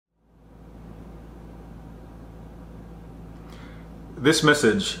This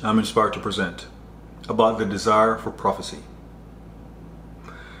message I'm inspired to present about the desire for prophecy.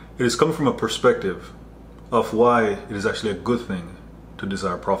 It is coming from a perspective of why it is actually a good thing to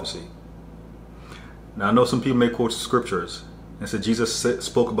desire prophecy. Now, I know some people may quote scriptures and say Jesus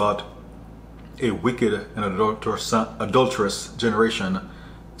spoke about a wicked and adulterous generation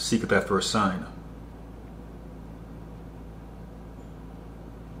seeketh after a sign.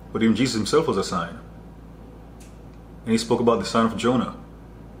 But even Jesus himself was a sign. And he spoke about the sign of Jonah,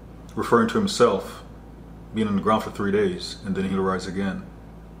 referring to himself being on the ground for 3 days and then he'll rise again.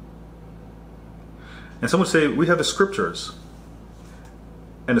 And some would say we have the scriptures,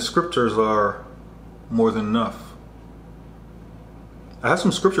 and the scriptures are more than enough. I have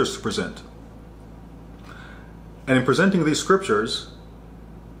some scriptures to present. And in presenting these scriptures,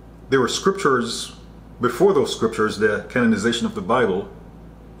 there were scriptures before those scriptures, the canonization of the Bible,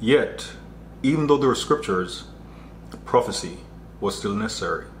 yet, even though there were scriptures, prophecy was still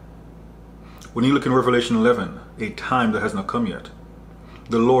necessary. When you look in Revelation 11, a time that has not come yet,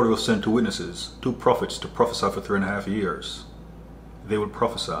 the Lord will send 2 witnesses, 2 prophets, to prophesy for 3.5 years. They will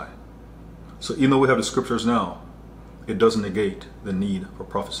prophesy. So even though we have the scriptures now, it doesn't negate the need for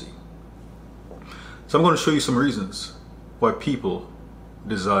prophecy. So I'm going to show you some reasons why people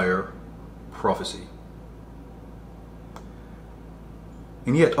desire prophecy.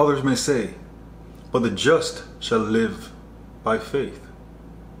 And yet others may say, but the just shall live by faith.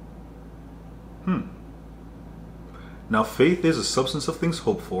 Now faith is the substance of things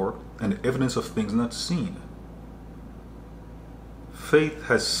hoped for and the evidence of things not seen. Faith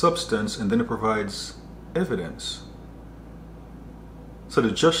has substance and then it provides evidence. So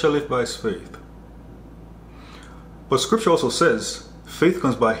the just shall live by his faith. But scripture also says faith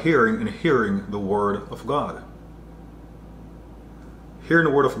comes by hearing, and hearing the word of God. Hearing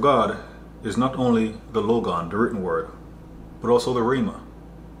the word of God is not only the logon, the written word, but also the rhema,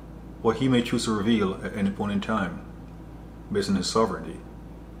 what he may choose to reveal at any point in time, based on his sovereignty.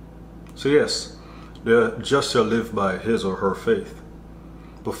 So yes, the just shall live by his or her faith,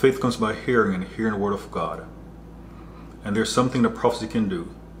 but faith comes by hearing, and hearing the word of God. And there's something that prophecy can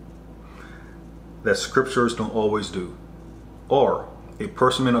do that scriptures don't always do. Or a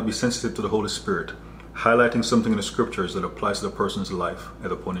person may not be sensitive to the Holy Spirit highlighting something in the scriptures that applies to the person's life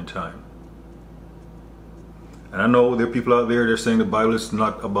at a point in time. And I know there are people out there that are saying the Bible is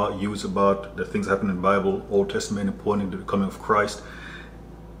not about you, it's about the things that happen in the Bible, Old Testament and pointing to the coming of Christ,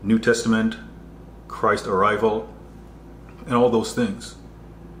 New Testament, Christ's arrival, and all those things.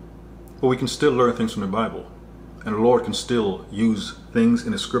 But we can still learn things from the Bible, and the Lord can still use things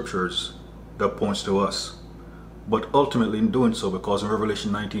in the scriptures that points to us. But ultimately in doing so, because in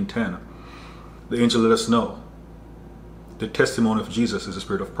Revelation 19:10, the angel let us know the testimony of Jesus is the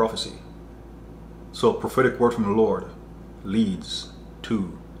spirit of prophecy. So a prophetic word from the Lord leads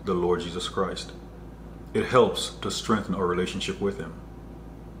to the Lord Jesus Christ. It helps to strengthen our relationship with him.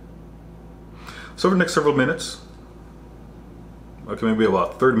 So over the next several minutes, okay, maybe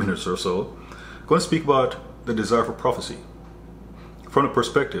about 30 minutes or so, I'm going to speak about the desire for prophecy from the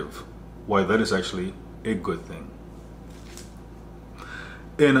perspective why that is actually a good thing.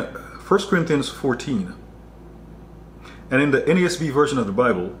 In 1 Corinthians 14, and in the NASB version of the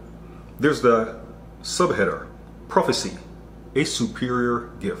Bible, there's the subheader, prophecy, a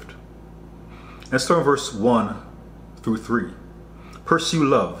superior gift. And start in verse 1 through 3. Pursue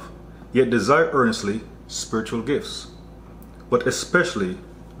love, yet desire earnestly spiritual gifts, but especially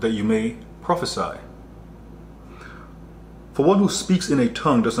that you may prophesy. For one who speaks in a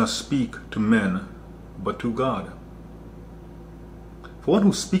tongue does not speak to men, but to God. For one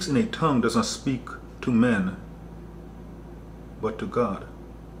who speaks in a tongue does not speak to men, but to God.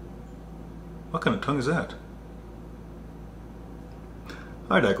 What kind of tongue is that?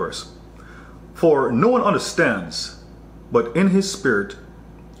 I digress. For no one understands, but in his spirit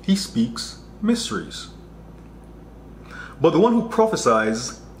he speaks mysteries. But the one who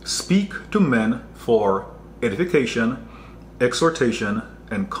prophesies speaks to men for edification, exhortation,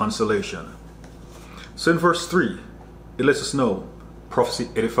 and consolation. So in verse 3, it lets us know prophecy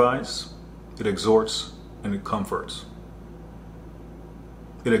edifies, it exhorts, and it comforts.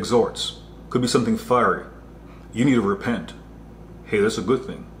 It exhorts. Could be something fiery. You need to repent. Hey, that's a good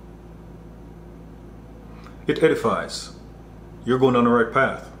thing. It edifies. You're going down the right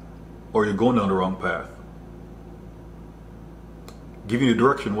path, or you're going down the wrong path. Giving you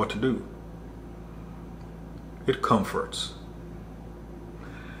direction what to do. It comforts.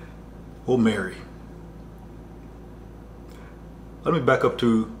 Oh, Mary. Let me back up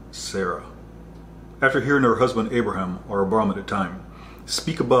to Sarah. After hearing her husband Abraham, or Abram at the time,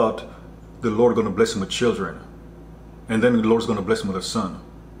 speak about the Lord going to bless him with children, and then the Lord's going to bless him with a son.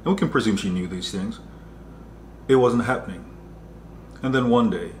 And we can presume she knew these things. It wasn't happening. And then one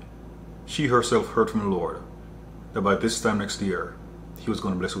day, she herself heard from the Lord that by this time next year, he was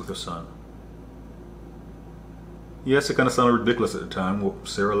going to bless her with a son. Yes, it kind of sounded ridiculous at the time. Well,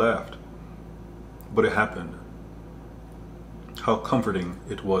 Sarah laughed. But it happened. How comforting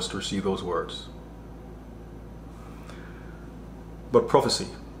it was to receive those words. But prophecy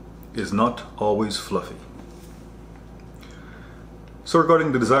is not always fluffy. So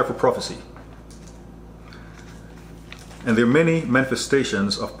regarding the desire for prophecy, and there are many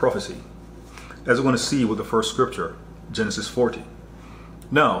manifestations of prophecy, as we're going to see with the first scripture, Genesis 40.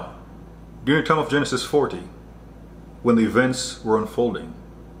 Now, during the time of Genesis 40, when the events were unfolding,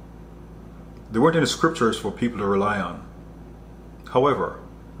 there weren't any scriptures for people to rely on. However,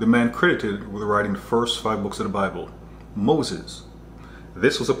 the man credited with writing the first 5 books of the Bible, Moses.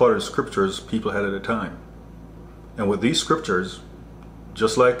 This was a part of the scriptures people had at the time. And with these scriptures,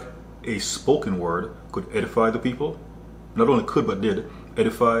 just like a spoken word could edify the people, not only could but did,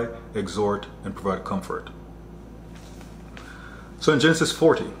 edify, exhort, and provide comfort. So in Genesis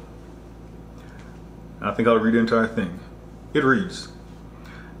 40, I think I'll read the entire thing. It reads,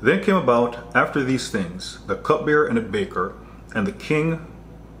 "Then came about after these things the cupbearer and the baker and the king,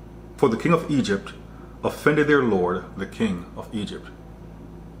 for the king of Egypt offended their lord, the king of Egypt."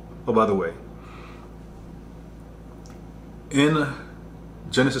 Oh, by the way, in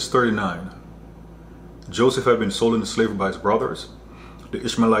Genesis 39, Joseph had been sold into slavery by his brothers. The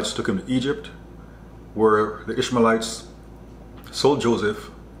Ishmaelites took him to Egypt, where the Ishmaelites sold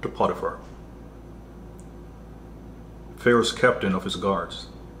Joseph to Potiphar, Pharaoh's captain of his guards.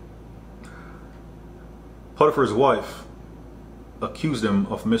 Potiphar's wife accused him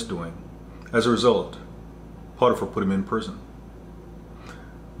of misdoing. As a result, Potiphar put him in prison.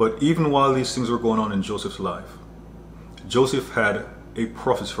 But even while these things were going on in Joseph's life, Joseph had a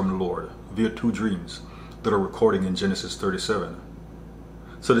prophecy from the Lord via 2 dreams that are recorded in Genesis 37.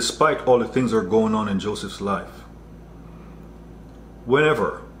 So despite all the things that are going on in Joseph's life,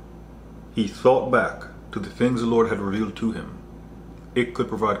 whenever he thought back to the things the Lord had revealed to him, it could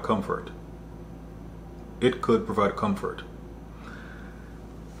provide comfort. It could provide comfort.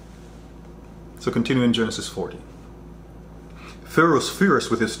 So continue in Genesis 40. Pharaoh was furious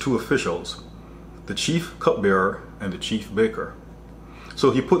with his 2 officials, the chief cupbearer and the chief baker.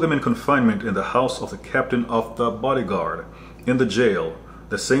 So he put them in confinement in the house of the captain of the bodyguard, in the jail,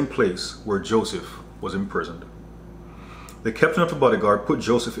 the same place where Joseph was imprisoned. The captain of the bodyguard put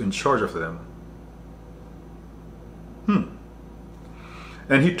Joseph in charge of them.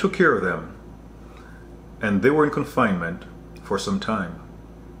 And he took care of them, and they were in confinement for some time.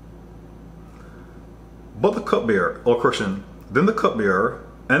 But the cupbearer, then the cupbearer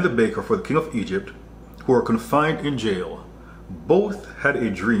and the baker for the king of Egypt, who were confined in jail, both had a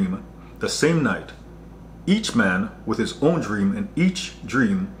dream the same night, each man with his own dream, and each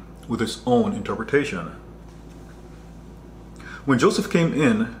dream with his own interpretation. When Joseph came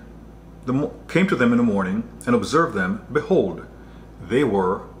to them in the morning and observed them, behold, they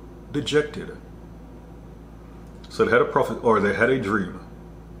were dejected. So they had they had a dream.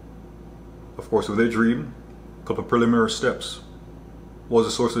 Of course, with their dream, a couple of preliminary steps. What was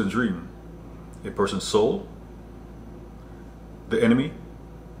the source of the dream? A person's soul, the enemy,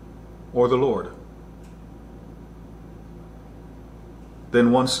 or the Lord?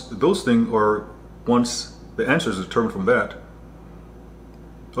 Then once the answer is determined from that,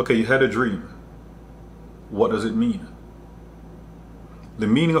 okay, you had a dream. What does it mean? The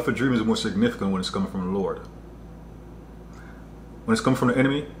meaning of a dream is more significant when it's coming from the Lord. When it's coming from the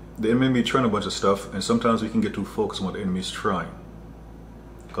enemy may be trying a bunch of stuff, and sometimes we can get too focused on what the enemy is trying.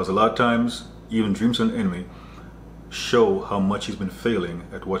 Because a lot of times, even dreams from the enemy show how much he's been failing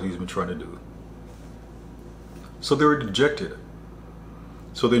at what he's been trying to do. So they were dejected.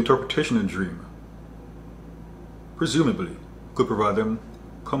 So the interpretation of the dream, presumably, could provide them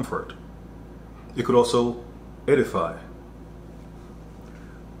comfort. It could also edify.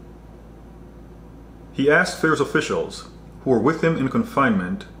 He asked Pharaoh's officials, who were with him in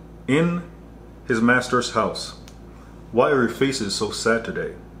confinement in his master's house, "Why are your faces so sad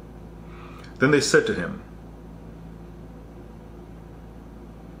today?" Then they said to him,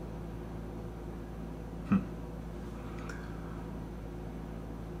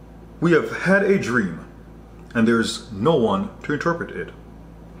 "We have had a dream, and there is no one to interpret it."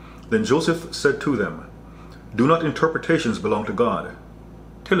 Then Joseph said to them, "Do not interpretations belong to God?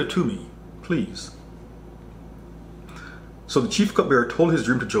 Tell it to me, please." So the chief cupbearer told his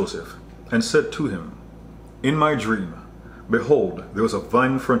dream to Joseph, and said to him, "In my dream, behold, there was a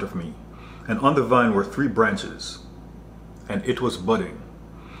vine in front of me, and on the vine were 3 branches. and it was budding.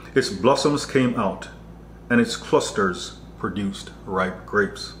 Its blossoms came out, and its clusters produced ripe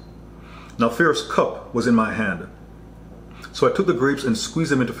grapes. Now Pharaoh's cup was in my hand. So I took the grapes and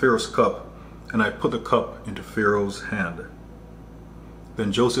squeezed them into Pharaoh's cup, and I put the cup into Pharaoh's hand.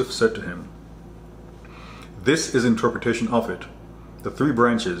 Then Joseph said to him, "This is interpretation of it. The 3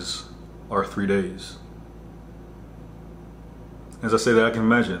 branches are 3 days." As I say that, I can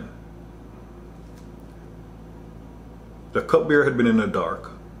imagine. The cupbearer had been in the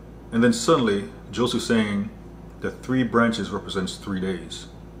dark, and then suddenly Joseph saying that 3 branches represents 3 days.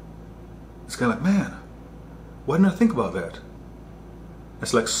 It's kind of like, man, why didn't I think about that?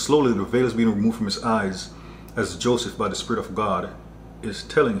 It's like slowly the veil is being removed from his eyes as Joseph, by the Spirit of God, is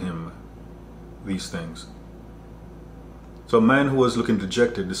telling him these things. So a man who was looking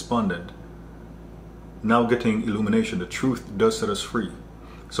dejected, despondent, now getting illumination. The truth does set us free.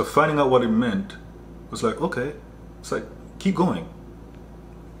 So finding out what it meant was like, okay, it's like, keep going.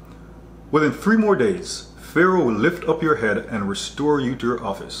 Within 3 more days, Pharaoh will lift up your head and restore you to your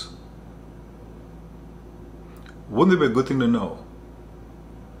office. Wouldn't it be a good thing to know?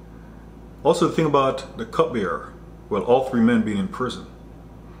 Also, the thing about the cupbearer, well, all 3 men being in prison,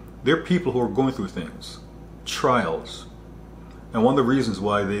 they're people who are going through things, trials. And one of the reasons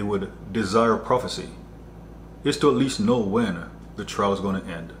why they would desire prophecy is to at least know when the trial is going to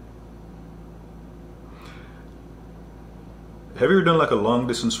end. Have you ever done like a long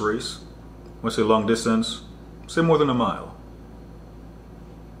distance race? When I say long distance, say more than a mile.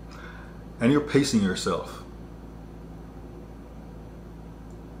 And you're pacing yourself.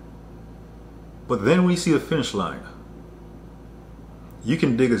 But then when you see the finish line, you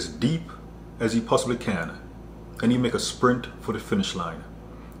can dig as deep as you possibly can, and you make a sprint for the finish line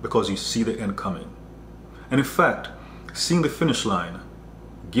because you see the end coming. And in fact, seeing the finish line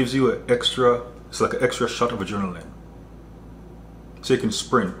gives you it's like an extra shot of adrenaline. So you can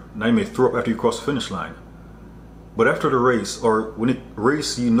sprint. Now you may throw up after you cross the finish line. But after the race, or when it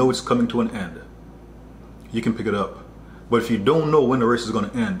race, you know it's coming to an end. You can pick it up. But if you don't know when the race is going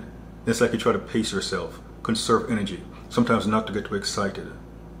to end, it's like you try to pace yourself, conserve energy, sometimes not to get too excited.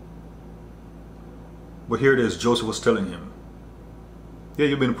 But here it is, Joseph was telling him, yeah,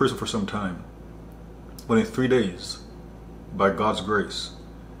 you've been in prison for some time, but in 3 days, by God's grace,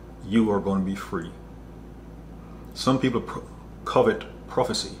 you are going to be free. Some people covet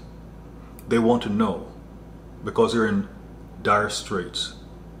prophecy. They want to know because they're in dire straits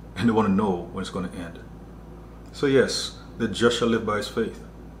and they want to know when it's going to end. So yes, the just shall live by his faith.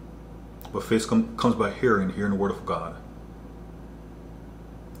 But faith comes by hearing the word of God.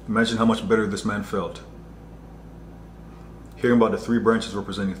 Imagine how much better this man felt. Hearing about the 3 branches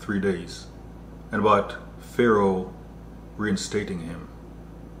representing 3 days, and about Pharaoh reinstating him.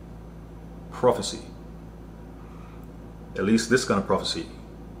 Prophecy. At least this kind of prophecy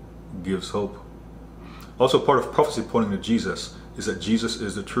gives hope. Also, part of prophecy pointing to Jesus is that Jesus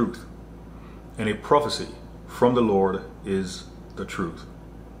is the truth. And a prophecy from the Lord is the truth.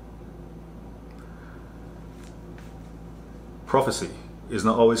 Prophecy is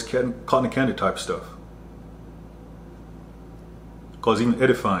not always cotton candy type stuff. Because even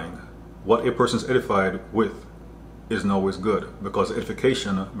edifying, what a person is edified with isn't always good, because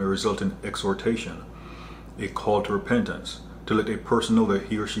edification may result in exhortation, a call to repentance, to let a person know that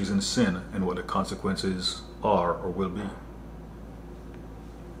he or she is in sin and what the consequences are or will be.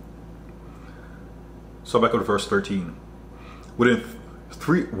 So back up to verse 13.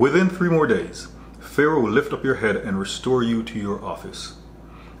 Within three more days, Pharaoh will lift up your head and restore you to your office.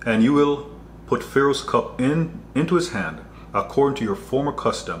 And you will put Pharaoh's cup into his hand, according to your former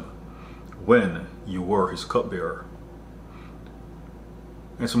custom, when you were his cupbearer.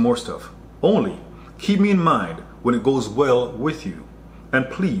 And some more stuff. Only keep me in mind when it goes well with you. And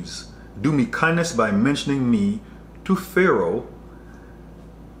please do me kindness by mentioning me to Pharaoh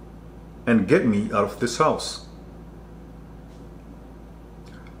and get me out of this house.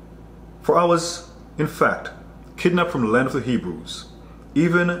 For I was, in fact, kidnapped from the land of the Hebrews.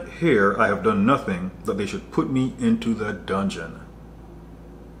 Even here I have done nothing that they should put me into the dungeon.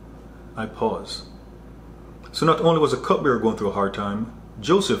 I pause. So not only was the cupbearer going through a hard time,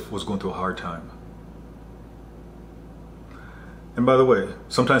 Joseph was going through a hard time. And by the way,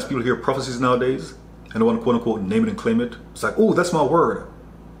 sometimes people hear prophecies nowadays and they want to quote unquote name it and claim it. It's like, oh, that's my word.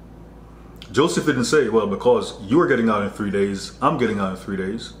 Joseph didn't say, well, because you are getting out in 3 days, I'm getting out in 3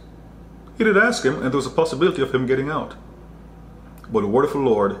 days. He did ask him, and there was a possibility of him getting out. But the word of the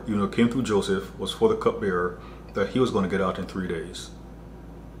Lord, even though it came through Joseph, was for the cupbearer that he was going to get out in 3 days.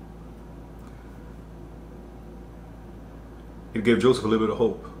 It gave Joseph a little bit of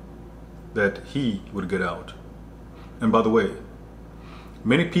hope that he would get out. And by the way,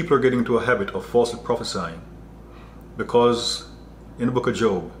 many people are getting into a habit of falsely prophesying because in the book of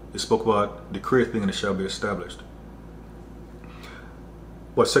Job, it spoke about decree a thing and it shall be established.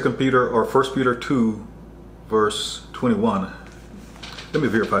 But 2 Peter or 1 Peter 2 verse 21, let me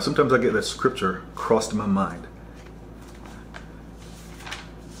verify. Sometimes I get that scripture crossed in my mind.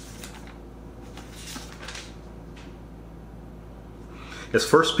 It's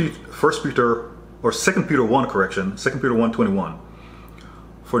 1 Peter or 2 Peter 1 correction, 2 Peter 1:21.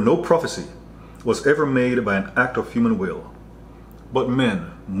 For no prophecy was ever made by an act of human will, but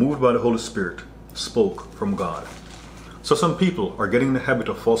men, moved by the Holy Spirit, spoke from God. So some people are getting in the habit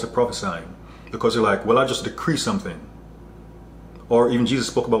of falsely prophesying because they're like, well, I just decree something. Or even Jesus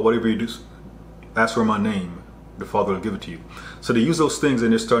spoke about whatever you do, ask for my name, the Father will give it to you. So they use those things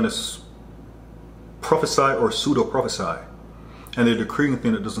and they're starting to prophesy or pseudo-prophesy. And they're decreeing a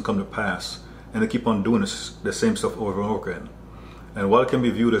thing that doesn't come to pass. And they keep on doing the same stuff over and over again. And while it can be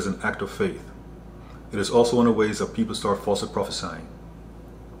viewed as an act of faith, it is also one of the ways that people start falsely prophesying.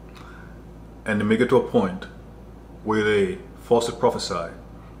 And they may get to a point where they falsely prophesy,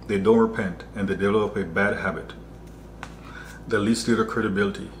 they don't repent, and they develop a bad habit that leads to their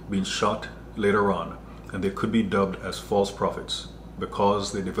credibility being shot later on, and they could be dubbed as false prophets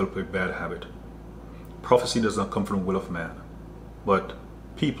because they develop a bad habit. Prophecy does not come from the will of man, but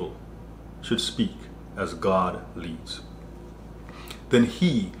people should speak as God leads. Then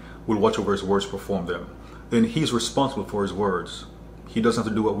he will watch over his words, perform them. Then he's responsible for his words. He doesn't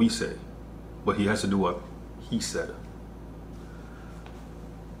have to do what we say, but he has to do what he said.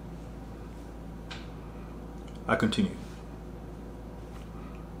 I continue.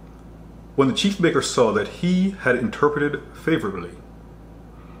 When the chief baker saw that he had interpreted favorably,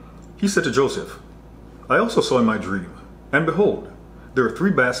 he said to Joseph, I also saw in my dream, and behold, there are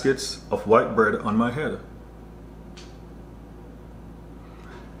 3 baskets of white bread on my head.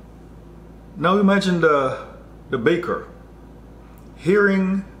 Now imagine the baker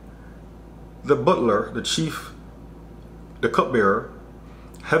hearing the butler, the chief, the cupbearer,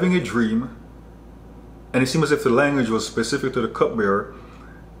 having a dream, and it seemed as if the language was specific to the cupbearer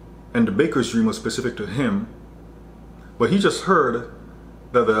and the baker's dream was specific to him, but he just heard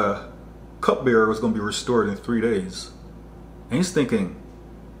that the cupbearer was going to be restored in 3 days. And he's thinking,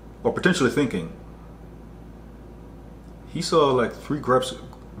 or potentially thinking, he saw like 3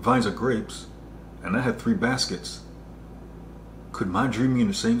 vines of grapes, and I had 3 baskets. Could my dream mean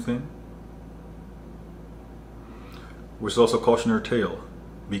the same thing? Which is also a cautionary tale.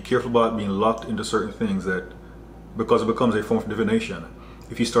 Be careful about being locked into certain things because it becomes a form of divination.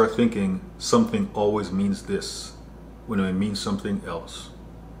 If you start thinking something always means this, when it means something else.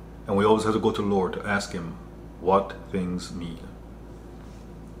 And we always have to go to the Lord to ask him what things mean.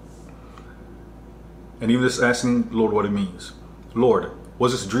 And even just asking the Lord what it means. Lord,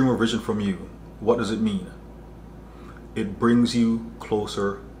 was this dream or vision from you? What does it mean? It brings you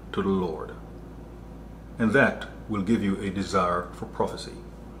closer to the Lord. And that will give you a desire for prophecy.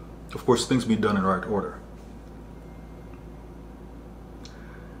 Of course, things be done in right order.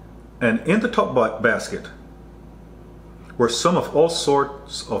 And in the top basket were some of all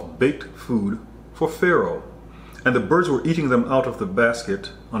sorts of baked food for Pharaoh, and the birds were eating them out of the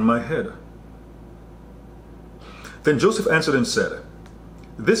basket on my head. Then Joseph answered and said,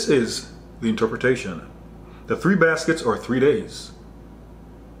 this is the interpretation. The 3 baskets are 3 days.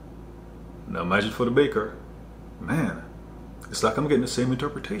 Now imagine for the baker, man, it's like I'm getting the same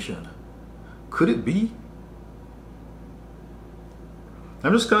interpretation. Could it be?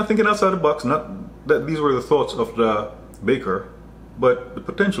 I'm just kind of thinking outside the box, not that these were the thoughts of the baker, but the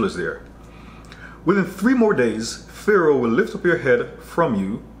potential is there. Within 3 more days, Pharaoh will lift up your head from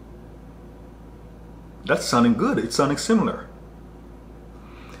you. That's sounding good. It's sounding similar.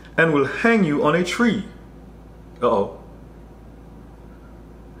 And will hang you on a tree. Uh-oh.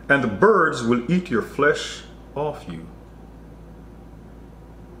 And the birds will eat your flesh off you.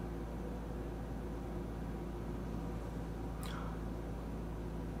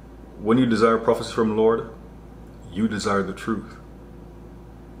 When you desire prophecy from the Lord, you desire the truth.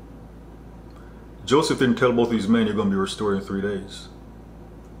 Joseph didn't tell both of these men you're going to be restored in 3 days.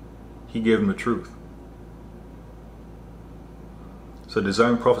 He gave them the truth. So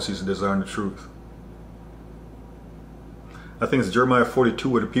desiring prophecy is desiring the truth. I think it's Jeremiah 42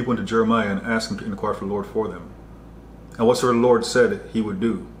 where the people went to Jeremiah and asked him to inquire for the Lord for them. And whatsoever the Lord said he would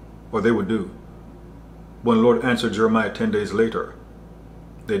do, or they would do. When the Lord answered Jeremiah 10 days later,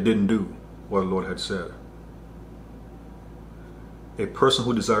 they didn't do what the Lord had said. A person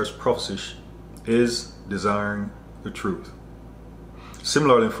who desires prophecy is desiring the truth.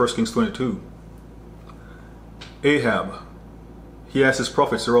 Similarly in 1 Kings 22, Ahab, he asked his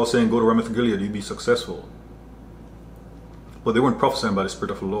prophets, they're all saying, go to Ramoth Gilead, you'd be successful. But they weren't prophesying by the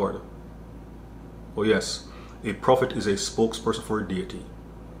Spirit of the Lord. Oh yes, a prophet is a spokesperson for a deity.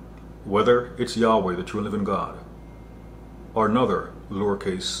 Whether it's Yahweh, the true and living God, or another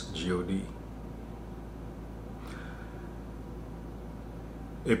lowercase God.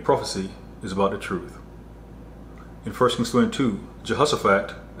 A prophecy is about the truth. In 1 Kings 22,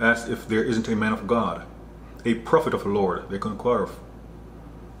 Jehoshaphat asked if there isn't a man of God, a prophet of the Lord they could inquire of.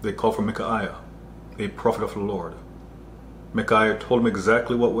 They called for Micaiah, a prophet of the Lord. Micaiah told him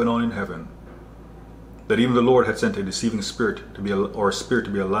exactly what went on in heaven, that even the Lord had sent a deceiving spirit to be a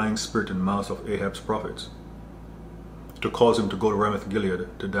lying spirit in the mouths of Ahab's prophets, to cause him to go to Ramoth Gilead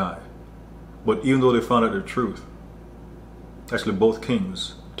to die. But even though they found out the truth, actually both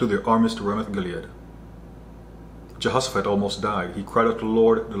kings took their armies to Ramoth Gilead. Jehoshaphat almost died. He cried out to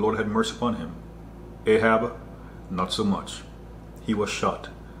the Lord had mercy upon him. Ahab, not so much. He was shot.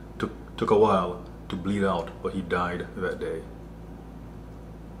 Took a while to bleed out, but he died that day.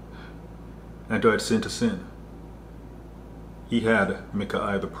 And to add sin to sin, he had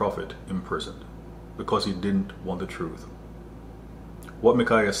Micaiah the prophet imprisoned because he didn't want the truth. What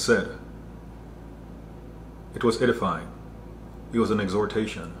Micaiah said, it was edifying. It was an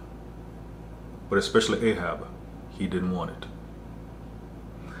exhortation. But especially Ahab, he didn't want it.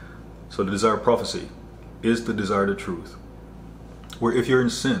 So the desire of prophecy is the desire of the truth. Where if you're in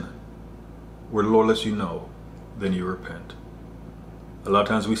sin, where the Lord lets you know, then you repent. A lot of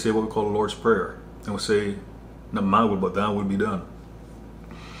times we say what we call the Lord's Prayer, and we say, not my will, but thine will be done.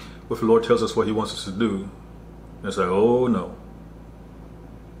 But if the Lord tells us what he wants us to do, it's like, oh no.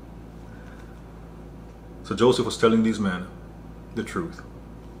 So Joseph was telling these men the truth.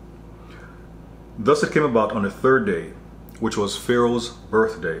 Thus it came about on the third day, which was Pharaoh's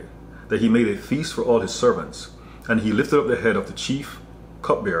birthday, that he made a feast for all his servants, and he lifted up the head of the chief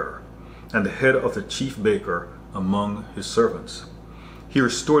cupbearer and the head of the chief baker among his servants. He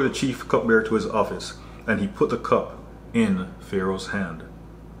restored the chief cupbearer to his office, and he put the cup in Pharaoh's hand.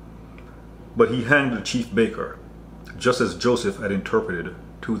 But he hanged the chief baker, just as Joseph had interpreted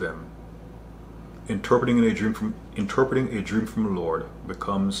to them. Interpreting a dream from the Lord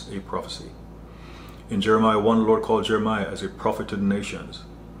becomes a prophecy. In Jeremiah 1, the Lord called Jeremiah as a prophet to the nations.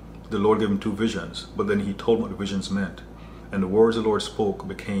 The Lord gave him 2 visions, but then he told him what the visions meant. And the words the Lord spoke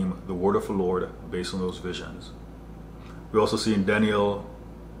became the word of the Lord based on those visions. We also see in Daniel,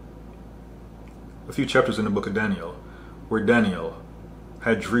 a few chapters in the book of Daniel, where Daniel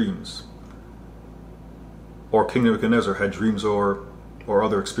had dreams, or King Nebuchadnezzar had dreams or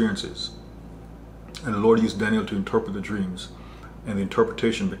other experiences. And the Lord used Daniel to interpret the dreams, and the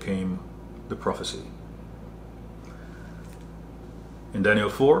interpretation became the prophecy. In Daniel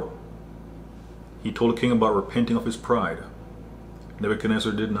 4, he told the king about repenting of his pride.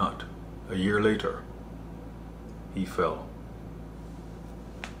 Nebuchadnezzar did not. A year later, he fell.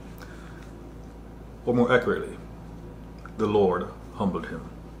 Or more accurately, the Lord humbled him.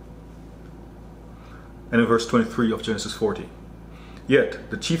 And in verse 23 of Genesis 40,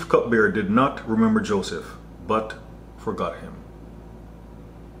 yet the chief cupbearer did not remember Joseph, but forgot him.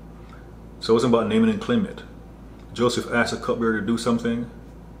 So it wasn't about name it and claim it. Joseph asked the cupbearer to do something,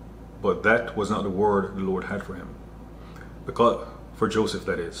 but that was not the word the Lord had for him. Because, for Joseph,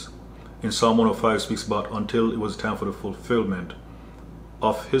 that is. In Psalm 105 speaks about until it was time for the fulfillment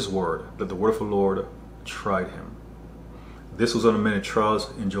of his word, that the word of the Lord tried him. This was one of many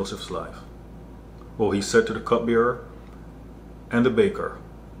trials in Joseph's life. Well, he said to the cupbearer and the baker,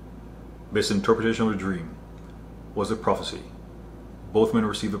 based on interpretation of the dream, was a prophecy. Both men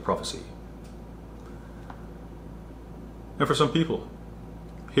received the prophecy. And for some people,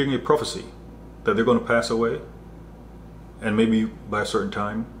 hearing a prophecy that they're going to pass away, and maybe by a certain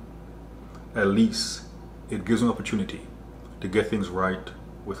time, at least it gives them an opportunity to get things right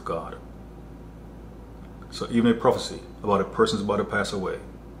with God. So even a prophecy about a person's about to pass away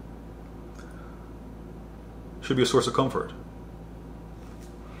should be a source of comfort.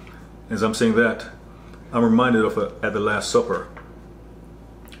 As I'm saying that, I'm reminded of at the Last Supper,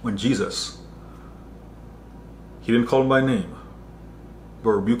 when Jesus, he didn't call him by name,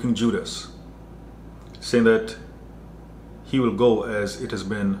 but rebuking Judas, saying that he will go as it has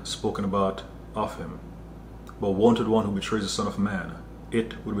been spoken about of him. But woe to the one who betrays the Son of Man.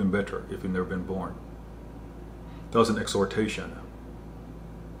 It would have been better if he'd never been born. That was an exhortation.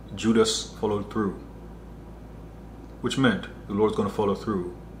 Judas followed through, which meant the Lord's going to follow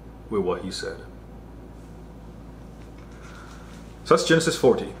through with what he said. So that's Genesis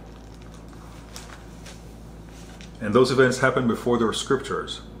 40. And those events happened before there were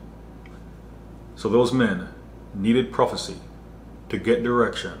scriptures. So those men needed prophecy to get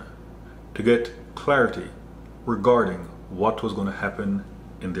direction, to get clarity regarding what was going to happen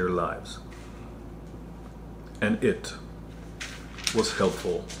in their lives. And it was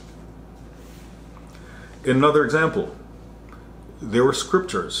helpful. In another example, there were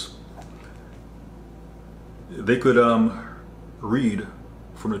scriptures. They could read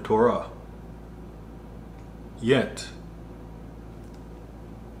from the Torah. Yet,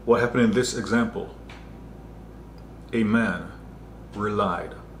 what happened in this example? A man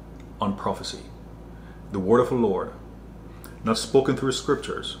relied on prophecy, the word of the Lord, not spoken through his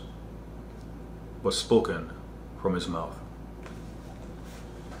scriptures, but spoken from his mouth.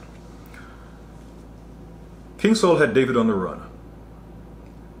 King Saul had David on the run.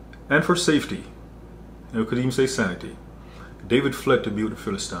 And for safety, and we could even say sanity, David fled to be with the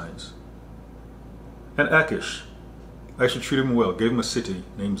Philistines. And Achish actually treated him well, gave him a city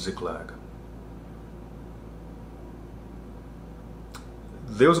named Ziklag.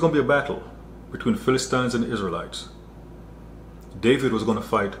 There was going to be a battle between the Philistines and the Israelites. David was going to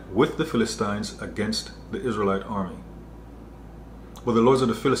fight with the Philistines against the Israelite army. But the lords of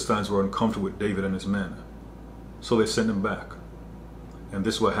the Philistines were uncomfortable with David and his men, so they sent him back. And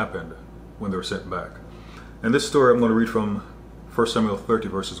this is what happened when they were sent back. And this story I'm going to read from 1 Samuel 30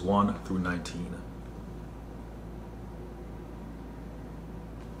 verses 1 through 19.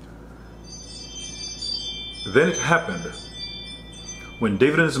 Then it happened, when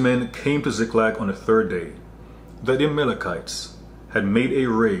David and his men came to Ziklag on the third day, that the Amalekites had made a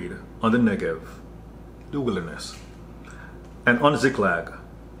raid on the Negev, the wilderness, and on Ziklag,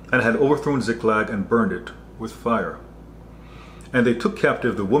 and had overthrown Ziklag and burned it with fire. And they took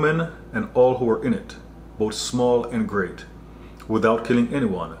captive the women and all who were in it, both small and great, without killing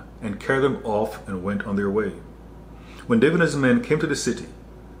anyone, and carried them off and went on their way. When David and his men came to the city,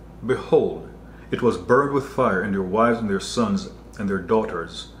 behold, it was burned with fire, and their wives and their sons and their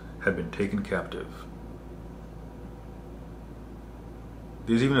daughters had been taken captive.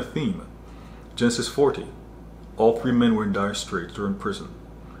 There's even a theme. Genesis 40. All three men were in dire straits. They were in prison.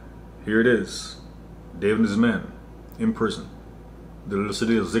 Here it is. David and his men in prison. The little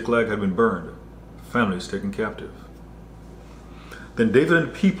city of Ziklag had been burned. Families taken captive. Then David and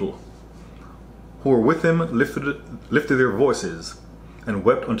the people who were with him lifted their voices and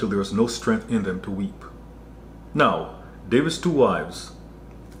wept until there was no strength in them to weep. Now, David's two wives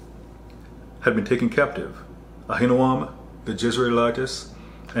had been taken captive, Ahinoam the Jezreelitess,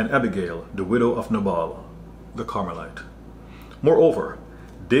 and Abigail, the widow of Nabal, the Carmelite. Moreover,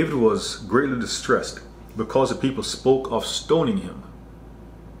 David was greatly distressed because the people spoke of stoning him.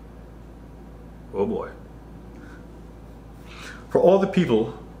 Oh boy. For all the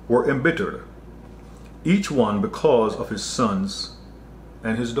people were embittered, each one because of his sons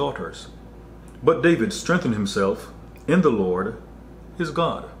and his daughters. But David strengthened himself in the Lord his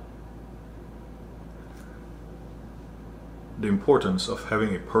God. The importance of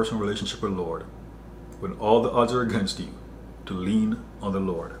having a personal relationship with the Lord, when all the odds are against you, to lean on the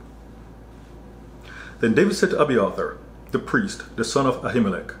Lord. Then David said to Abiathar, the priest, the son of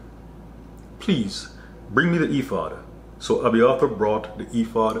Ahimelech, please bring me the ephod. So Abiathar brought the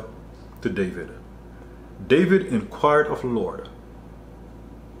ephod to David. David inquired of the Lord.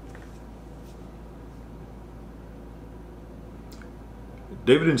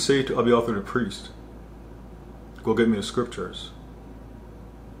 David didn't say to Abiathar the priest, go get me the scriptures.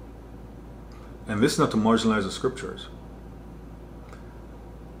 And this is not to marginalize the scriptures.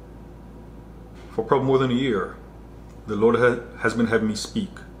 For probably more than a year, the Lord has been having me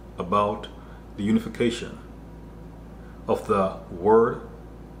speak about the unification of the Word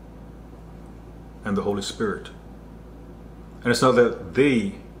and the Holy Spirit. And it's not that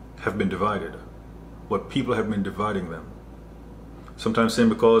they have been divided, but people have been dividing them. Sometimes saying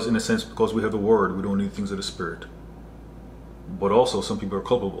because we have the Word, we don't need things of the Spirit. But also some people are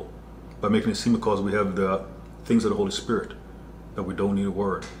culpable by making it seem because we have the things of the Holy Spirit that we don't need a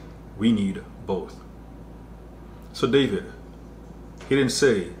Word. We need both. So David, he didn't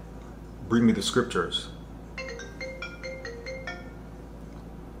say, bring me the scriptures.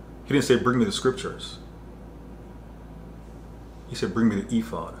 He didn't say, bring me the scriptures. He said, bring me the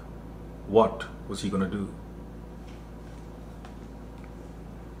ephod. What was he going to do?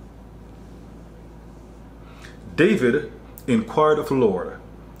 David inquired of the Lord,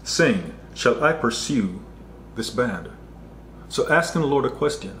 saying, shall I pursue this band? So asking the Lord a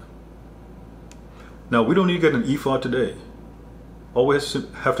question. Now, we don't need to get an ephod today. All we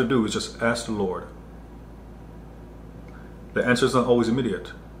have to do is just ask the Lord. The answer is not always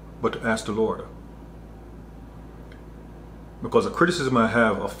immediate, but to ask the Lord. Because the criticism I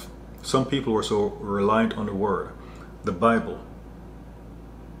have of Some people were so reliant on the Word, the Bible,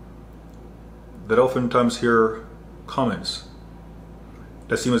 that oftentimes hear comments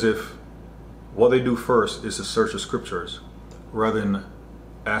that seem as if what they do first is to search the Scriptures rather than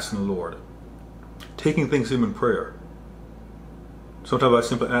asking the Lord, taking things to Him in prayer. Sometimes by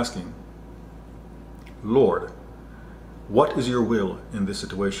simply asking, Lord, what is your will in this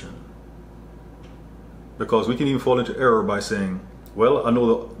situation? Because we can even fall into error by saying, well, I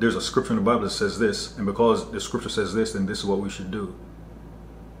know that there's a scripture in the Bible that says this, and because the scripture says this, then this is what we should do.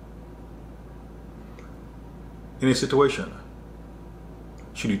 In a situation,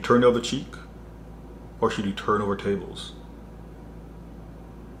 should you turn the other cheek, or should you turn over tables?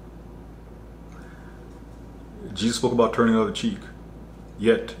 Jesus spoke about turning the other cheek,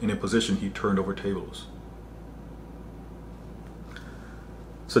 yet in a position He turned over tables.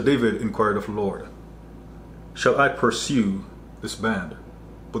 So David inquired of the Lord, shall I pursue this band?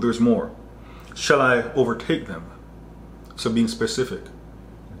 But there's more. Shall I overtake them? So being specific,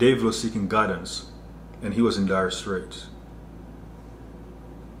 David was seeking guidance, and he was in dire straits.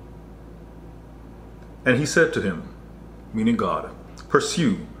 And he said to him, meaning God,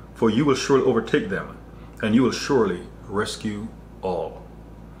 pursue, for you will surely overtake them, and you will surely rescue all.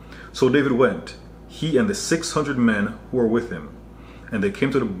 So David went, he and the 600 men who were with him, and they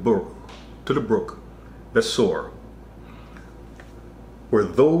came to the brook Besor, where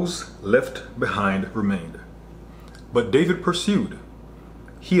those left behind remained. But David pursued,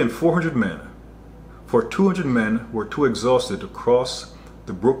 he and 400 men, for 200 men were too exhausted to cross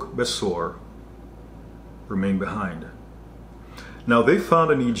the brook Besor, remained behind. Now they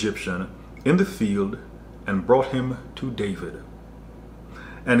found an Egyptian in the field and brought him to David,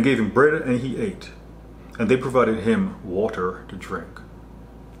 and gave him bread, and he ate, and they provided him water to drink.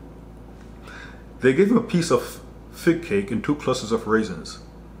 They gave him a piece of fig cake and 2 clusters of raisins,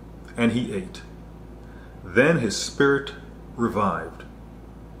 and he ate. Then his spirit revived.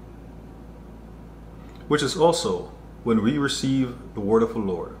 Which is also when we receive the word of the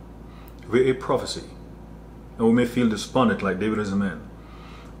Lord via a prophecy, and we may feel despondent like David as a man,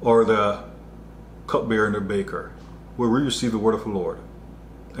 or the cupbearer and the baker, where we receive the word of the Lord,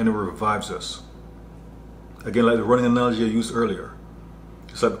 and it revives us. Again, like the running analogy I used earlier,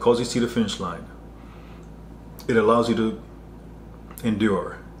 it's like because you see the finish line, it allows you to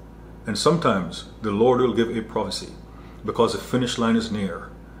endure. And sometimes the Lord will give a prophecy because the finish line is near,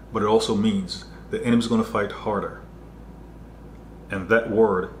 but it also means the enemy is going to fight harder. And that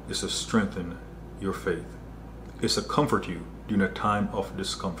word is to strengthen your faith. It's to comfort you during a time of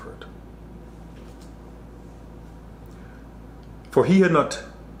discomfort. For he had not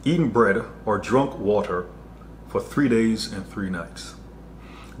eaten bread or drunk water for 3 days and 3 nights.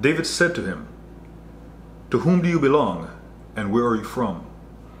 David said to him, to whom do you belong, and where are you from?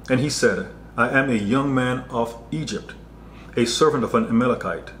 And he said, I am a young man of Egypt, a servant of an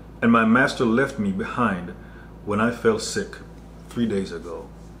Amalekite, and my master left me behind when I fell sick 3 days ago.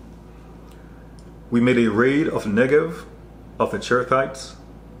 We made a raid of Negev, of the Cherethites,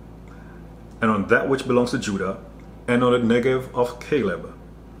 and on that which belongs to Judah, and on the Negev of Caleb,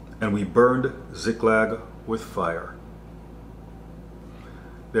 and we burned Ziklag with fire.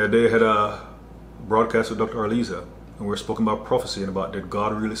 The other day I had a broadcast with Dr. Arliza, and we were spoken about prophecy and about did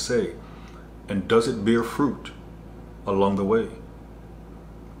God really say, and does it bear fruit along the way?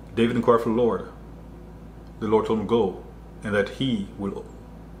 David inquired for the Lord. The Lord told him go, and that he will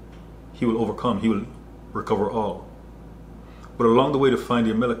overcome, he will recover all. But along the way to find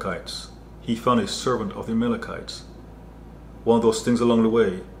the Amalekites, he found a servant of the Amalekites. One of those things along the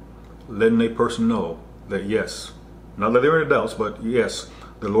way, letting a person know that yes, not that they're in doubts, but yes,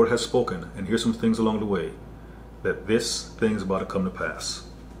 the Lord has spoken, and here's some things along the way, that this thing is about to come to pass.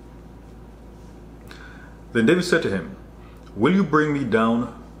 Then David said to him, will you bring me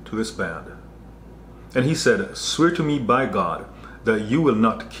down to this band? And he said, swear to me by God that you will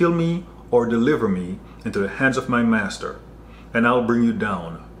not kill me or deliver me into the hands of my master, and I'll bring you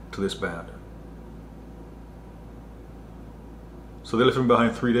down to this band. So they left him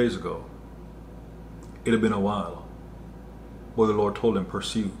behind 3 days ago. It had been a while. But the Lord told him,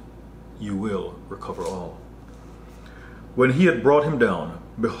 pursue, you will recover all. When he had brought him down,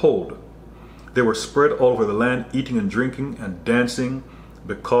 behold, they were spread all over the land, eating and drinking and dancing,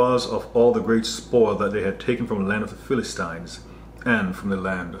 because of all the great spoil that they had taken from the land of the Philistines and from the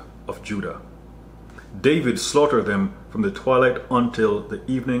land of Judah. David slaughtered them from the twilight until the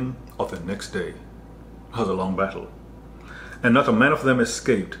evening of the next day. It was a long battle. And not a man of them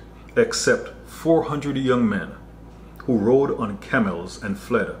escaped, except 400 young men, who rode on camels and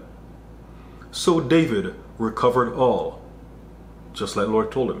fled. So David recovered all, just like the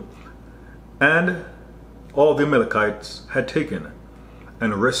Lord told him. And all the Amalekites had taken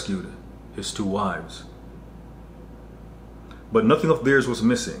and rescued his 2 wives. But nothing of theirs was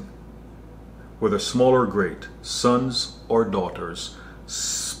missing, whether small or great, sons or daughters,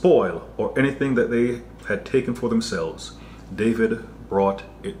 spoil or anything that they had taken for themselves. David brought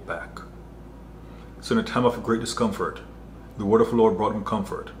it back. So in a time of great discomfort, the word of the Lord brought him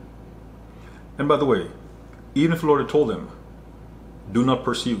comfort. And by the way, even if the Lord had told them, do not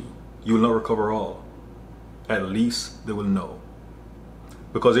pursue, you will not recover all, at least they will know.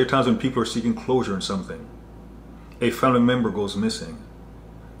 Because there are times when people are seeking closure in something. A family member goes missing,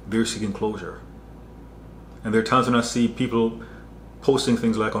 they're seeking closure. And there are times when I see people posting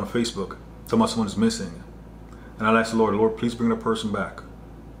things like on Facebook, talking about someone is missing. And I'll ask the Lord, please bring that person back,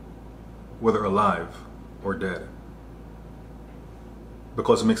 whether alive or dead.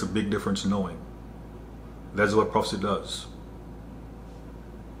 Because it makes a big difference knowing. That's what prophecy does.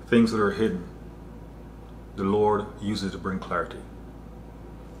 Things that are hidden, the Lord uses to bring clarity.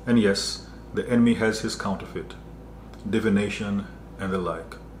 And yes, the enemy has his counterfeit, divination and the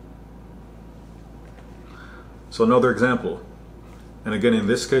like. So another example, and again in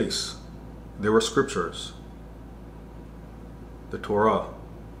this case, there were scriptures, the Torah,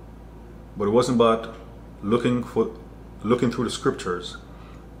 but it wasn't about looking through the scriptures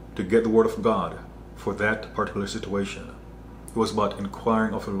to get the word of God for that particular situation. It was about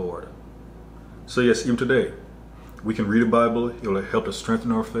inquiring of the Lord. So yes, even today, we can read the Bible, it will help us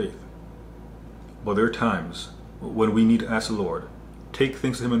strengthen our faith. But there are times when we need to ask the Lord, take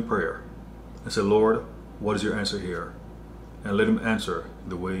things to him in prayer, and say, Lord, what is your answer here? And let him answer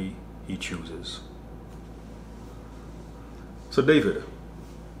the way he chooses. So David,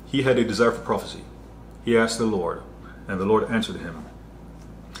 he had a desire for prophecy. He asked the Lord, and the Lord answered him.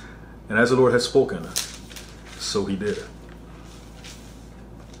 And as the Lord had spoken, so he did.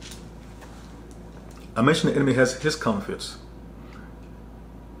 I mentioned the enemy has his counterfeits.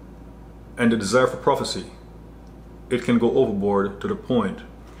 And the desire for prophecy, it can go overboard to the point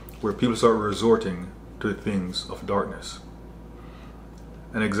where people start resorting to the things of darkness.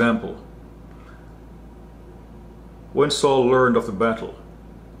 An example, when Saul learned of the battle,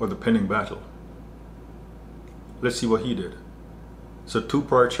 or the pending battle, let's see what he did. So 2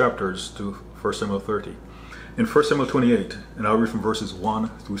 prior chapters to 1 Samuel 30. In 1 Samuel 28, and I'll read from verses 1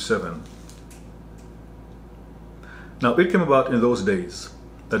 through 7. Now it came about in those days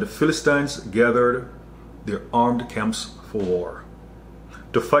that the Philistines gathered their armed camps for war,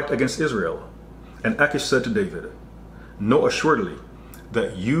 to fight against Israel. And Achish said to David, know assuredly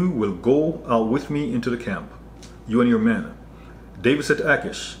that you will go out with me into the camp, you and your men. David said to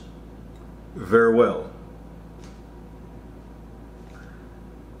Achish, very well.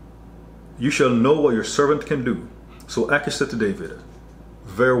 You shall know what your servant can do. So Achish said to David,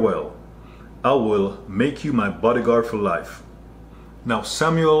 very well, I will make you my bodyguard for life. Now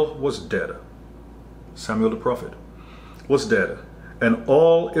Samuel was dead. Samuel the prophet was dead, and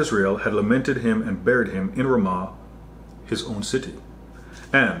all Israel had lamented him and buried him in Ramah, his own city.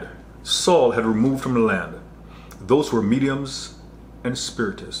 And Saul had removed from the land those who were mediums and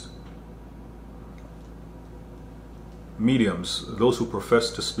spiritists. Mediums, those who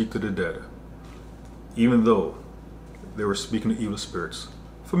professed to speak to the dead, even though they were speaking to evil spirits,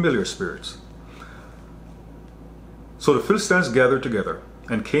 familiar spirits. So the Philistines gathered together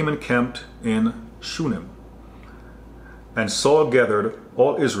and came and camped in Shunem. And Saul gathered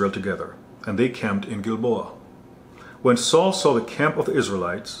all Israel together, and they camped in Gilboa. When Saul saw the camp of the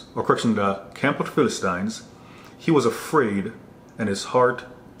Israelites, or correction, the camp of the Philistines, he was afraid, and his heart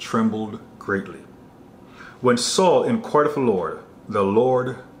trembled greatly. When Saul inquired of the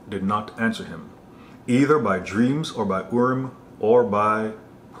Lord did not answer him, either by dreams or by Urim or by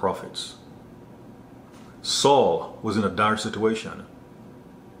prophets. Saul was in a dire situation.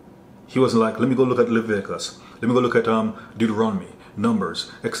 He wasn't like, let me go look at Leviticus, let me go look at Deuteronomy,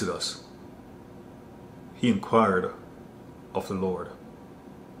 Numbers, Exodus. He inquired of the Lord.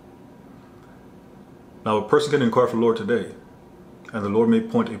 Now a person can inquire of the Lord today, and the Lord may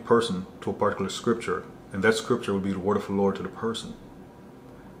point a person to a particular scripture, and that scripture will be the word of the Lord to the person.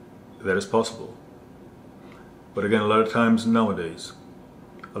 That is possible. But again, a lot of times nowadays,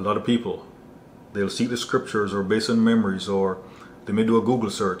 a lot of people, they'll seek the scriptures or based on memories, or they may do a Google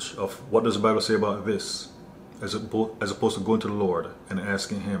search of what does the Bible say about this, as opposed to going to the Lord and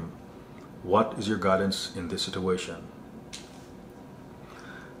asking him, what is your guidance in this situation?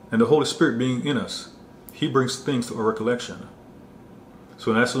 And the Holy Spirit being in us, he brings things to our recollection.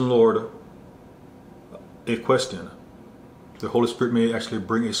 So in asking the Lord a question, the Holy Spirit may actually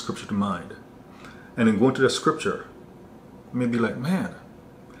bring a scripture to mind. And in going to that scripture, you may be like, man,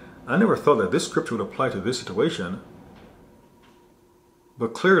 I never thought that this scripture would apply to this situation.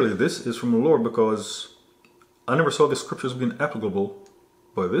 But clearly this is from the Lord, because I never saw this scripture as being applicable.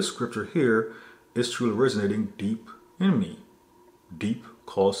 But this scripture here is truly resonating deep in me. Deep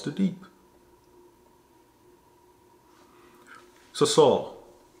calls to deep. So Saul,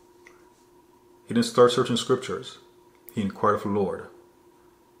 he didn't start searching scriptures. He inquired of the Lord.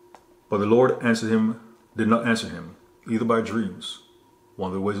 But the Lord did not answer him, either by dreams, one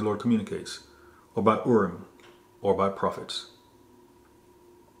of the ways the Lord communicates, or by Urim, or by prophets.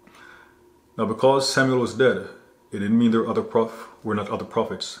 Now, because Samuel was dead, it didn't mean there were not other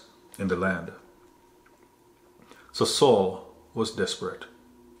prophets in the land. So Saul was desperate.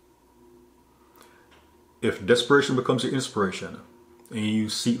 If desperation becomes your inspiration and you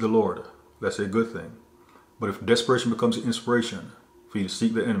seek the Lord, that's a good thing. But if desperation becomes your inspiration for you to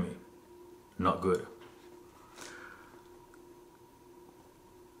seek the enemy, not good.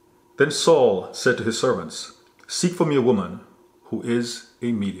 Then Saul said to his servants, "Seek for me a woman who is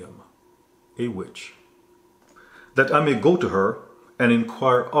a medium, a witch, that I may go to her and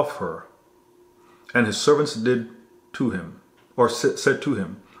inquire of her." And his servants did to him, or said to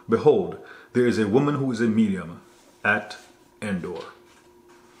him, "Behold, there is a woman who is a medium at Endor."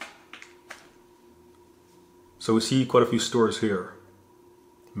 So we see quite a few stories here.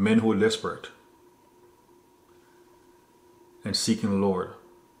 Men who are desperate and seeking the Lord.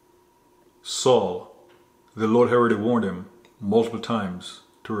 Saul, the Lord had already warned him multiple times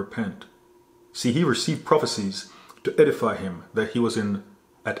to repent. See, he received prophecies to edify him that he was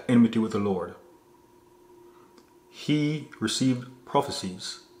at enmity with the Lord. He received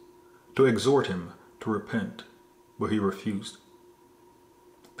prophecies to exhort him to repent, but he refused.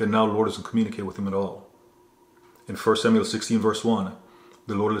 Then now the Lord doesn't communicate with him at all. In 1 Samuel 16 verse 1,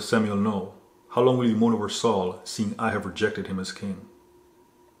 the Lord let Samuel know, "How long will you mourn over Saul, seeing I have rejected him as king?"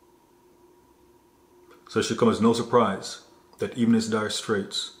 So it should come as no surprise that even in his dire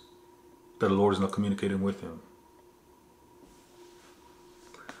straits, that the Lord is not communicating with him.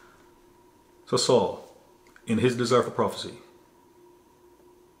 So Saul, in his desire for prophecy,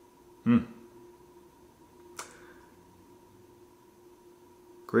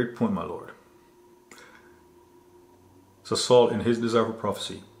 great point, my Lord. So Saul, in his desire for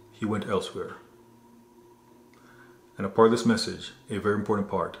prophecy, he went elsewhere. And a part of this message, a very important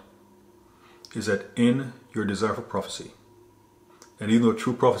part, is that in your desire for prophecy, and even though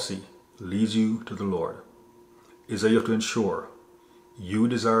true prophecy leads you to the Lord, is that you have to ensure you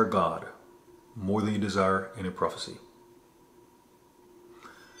desire God more than you desire any prophecy.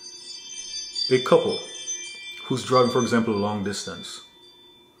 A couple who's driving, for example, a long distance,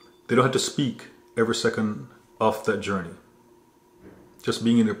 they don't have to speak every second of that journey. Just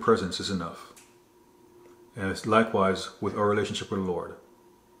being in their presence is enough. And it's likewise with our relationship with the Lord.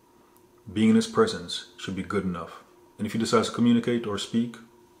 Being in his presence should be good enough. And if he decides to communicate or speak,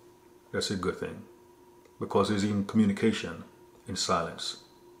 that's a good thing. Because there's even communication in silence.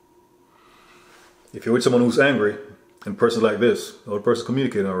 If you're with someone who's angry, and a person like this, the other person's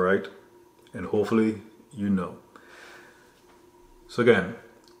communicating all right, and hopefully you know. So again,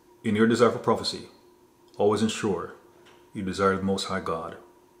 in your desire for prophecy, always ensure you desire the Most High God,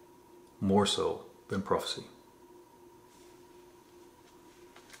 more so than prophecy.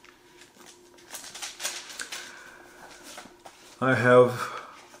 I have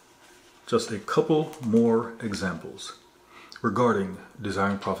just a couple more examples regarding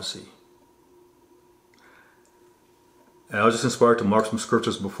desiring prophecy. And I was just inspired to mark some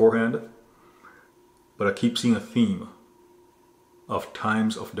scriptures beforehand, but I keep seeing a theme of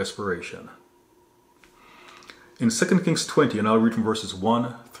times of desperation. In 2 Kings 20, and I'll read from verses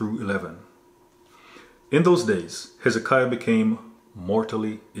 1 through 11. In those days, Hezekiah became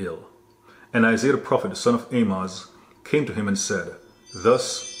mortally ill, and Isaiah the prophet, the son of Amoz, came to him and said, "Thus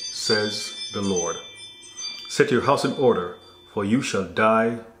says the Lord, set your house in order, for you shall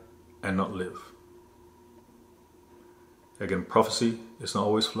die and not live." Again, prophecy is not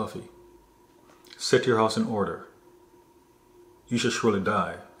always fluffy. Set your house in order. You shall surely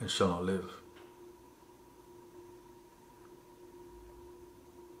die and shall not live.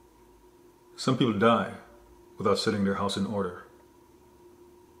 Some people die without setting their house in order.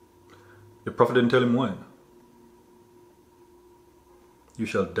 The prophet didn't tell him when. You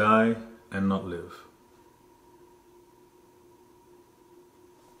shall die and not live.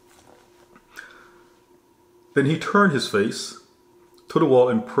 Then he turned his face to the wall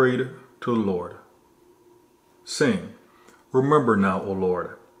and prayed to the Lord, saying, "Remember now, O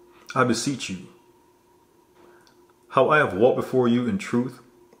Lord, I beseech you, how I have walked before you in truth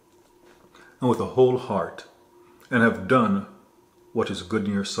and with a whole heart, and have done what is good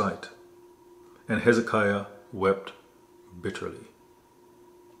in your sight. And Hezekiah wept bitterly.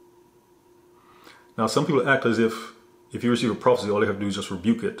 Now, some people act as if you receive a prophecy, all you have to do is just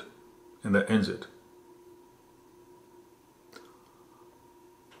rebuke it, and that ends it.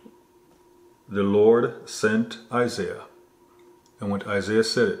 The Lord sent Isaiah, and when Isaiah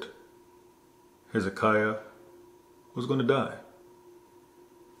said it, Hezekiah was going to die.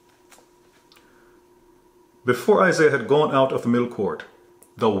 Before Isaiah had gone out of the middle court,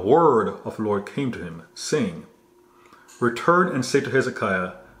 the word of the Lord came to him, saying, Return and say to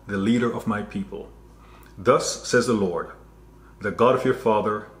Hezekiah, the leader of my people, Thus says the Lord, the God of your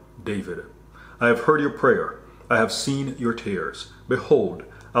father David, I have heard your prayer, I have seen your tears. Behold,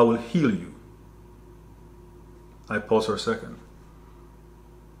 I will heal you. I pause for a second.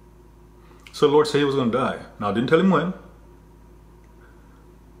 So the Lord said he was going to die. Now, I didn't tell him when,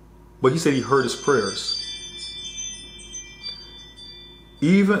 but he said he heard his prayers.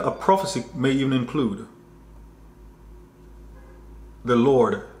 Even a prophecy may even include, the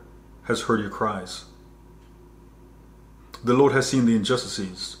Lord has heard your cries. The Lord has seen the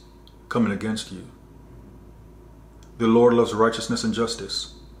injustices coming against you. The Lord loves righteousness and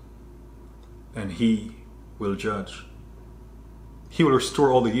justice, and he will judge. He will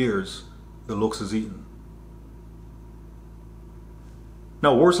restore all the years the locust has eaten.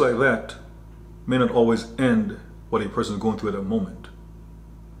 Now, words like that may not always end what a person is going through at that moment,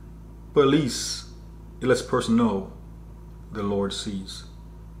 but at least it lets a person know the Lord sees.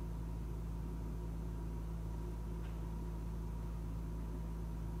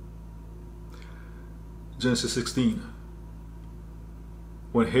 Genesis 16,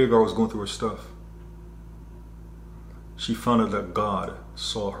 when Hagar was going through her stuff, she found out that God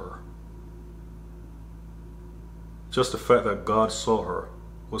saw her. Just the fact that God saw her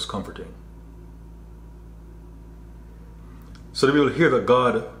was comforting. So to be able to hear that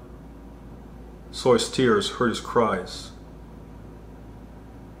God saw his tears, heard his cries,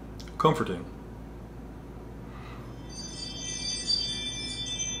 comforting.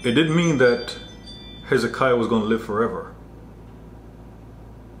 It didn't mean that Hezekiah was going to live forever,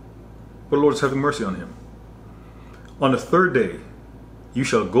 but the Lord is having mercy on him. On the third day, you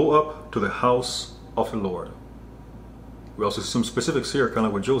shall go up to the house of the Lord. We also see some specifics here, kind of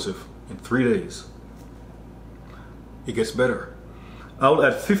like with Joseph, in 3 days. It gets better. I will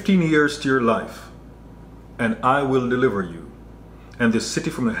add 15 years to your life, and I will deliver you and this city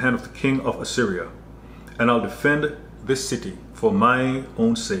from the hand of the king of Assyria. And I'll defend this city for my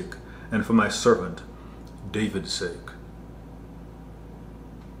own sake and for my servant David's sake.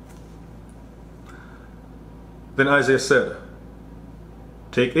 Then Isaiah said,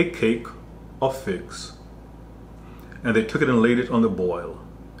 Take a cake of figs. And they took it and laid it on the boil,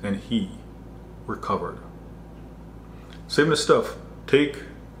 and he recovered. Same the stuff. Take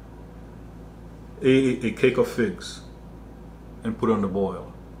a cake of figs and put it on the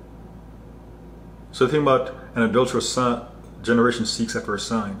boil. So the thing about an adulterous generation seeks after a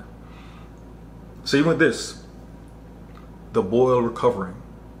sign. So even with this, the boil recovering,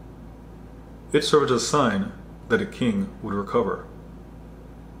 it served as a sign that a king would recover.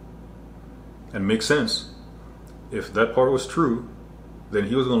 And makes sense. If that part was true, then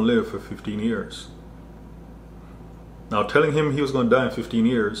he was going to live for 15 years. Now, telling him he was going to die in 15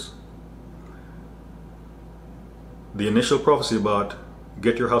 years, the initial prophecy about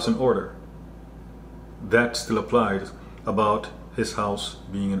get your house in order, that still applied about his house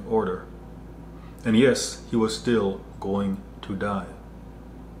being in order. And yes, he was still going to die.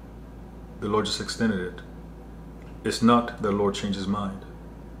 The Lord just extended it. It's not the Lord changed his mind,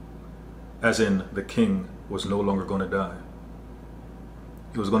 as in the king was no longer going to die.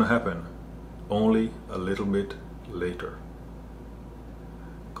 It was going to happen only a little bit later.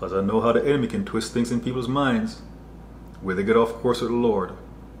 Because I know how the enemy can twist things in people's minds where they get off course with the Lord,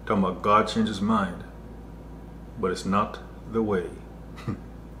 talking about God changed his mind. But it's not the way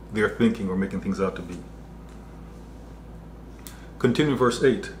they're thinking or making things out to be. Continue verse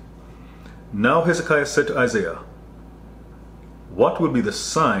 8. Now Hezekiah said to Isaiah, What will be the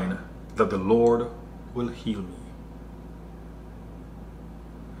sign that the Lord will heal me?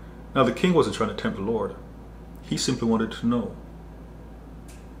 Now the king wasn't trying to tempt the Lord. He simply wanted to know.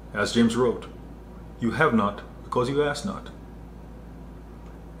 As James wrote, you have not because you ask not.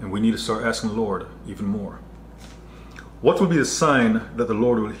 And we need to start asking the Lord even more. What will be the sign that the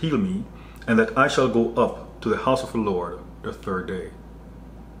Lord will heal me and that I shall go up to the house of the Lord the third day?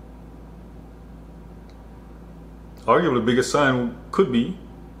 Arguably the biggest sign could be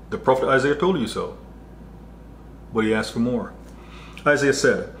the prophet Isaiah told you so. But he asked for more. Isaiah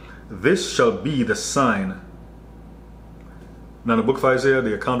said, This shall be the sign Now in the book of Isaiah,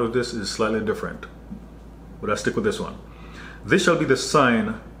 the account of this is slightly different, but I stick with this one. This shall be the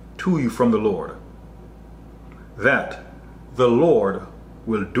sign to you from the Lord, that the Lord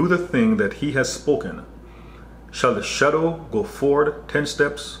will do the thing that he has spoken. Shall the shadow go forward 10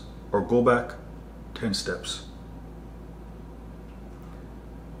 steps or go back 10 steps?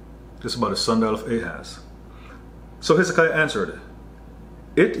 This is about the sundial of Ahaz. So Hezekiah answered,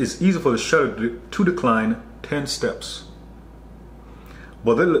 it is easy for the shadow to decline 10 steps.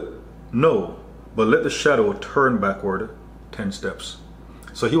 But let the shadow turn backward 10 steps.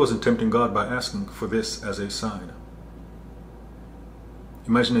 So he wasn't tempting God by asking for this as a sign.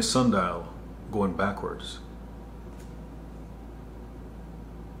 Imagine a sundial going backwards.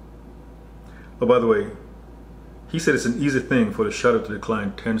 Oh, by the way, he said it's an easy thing for the shadow to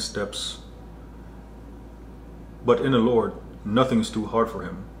decline 10 steps. But in the Lord, nothing is too hard for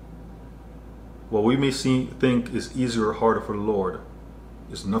him. What we may think is easier or harder for the Lord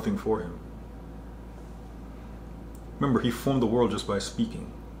is nothing for him. Remember, he formed the world just by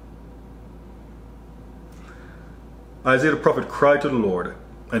speaking. Isaiah the prophet cried to the Lord,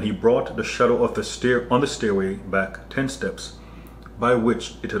 and he brought the shadow of on the stairway back 10 steps, by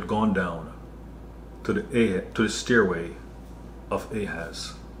which it had gone down to the stairway of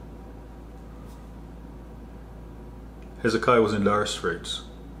Ahaz. Hezekiah was in dire straits.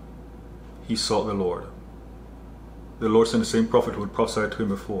 He sought the Lord. The Lord sent the same prophet who had prophesied to him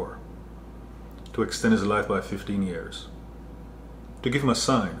before to extend his life by 15 years, to give him a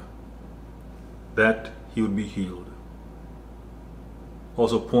sign that he would be healed,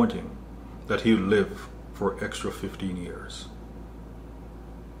 also pointing that he would live for extra 15 years.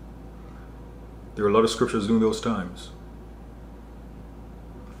 There are a lot of scriptures during those times.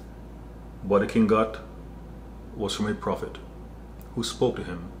 What the king got was from a prophet who spoke to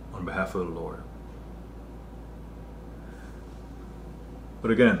him on behalf of the Lord.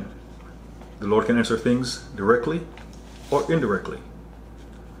 But again, the Lord can answer things directly or indirectly.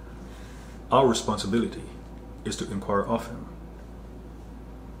 Our responsibility is to inquire of him.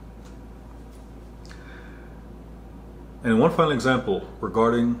 And one final example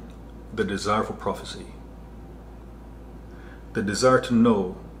regarding the desire for prophecy. The desire to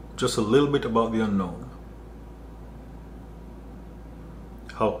know just a little bit about the unknown.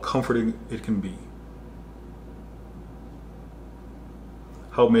 How comforting it can be.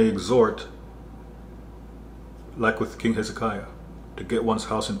 How it may exhort, like with King Hezekiah, to get one's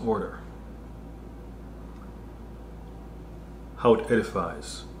house in order. How it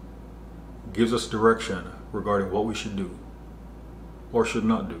edifies, gives us direction regarding what we should do or should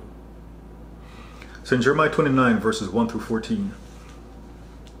not do. So in Jeremiah 29 verses 1 through 14,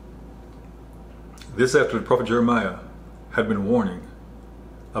 this after the prophet Jeremiah had been warning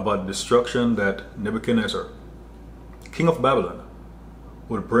about the destruction that Nebuchadnezzar, king of Babylon,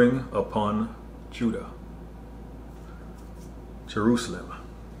 would bring upon Judah, Jerusalem.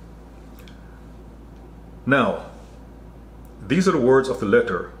 Now, these are the words of the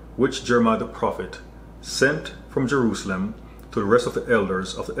letter which Jeremiah the prophet sent from Jerusalem to the rest of the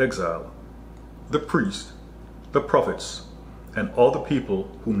elders of the exile, the priests, the prophets, and all the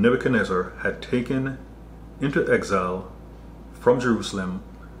people whom Nebuchadnezzar had taken into exile from Jerusalem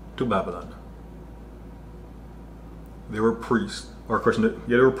to Babylon. They were priests,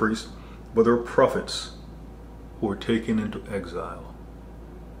 they were priests, but they were prophets who were taken into exile.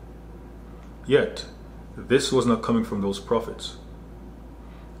 Yet, this was not coming from those prophets.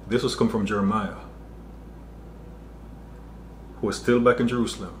 This was coming from Jeremiah, who was still back in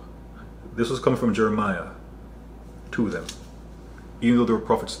Jerusalem. This was coming from Jeremiah to them, even though there were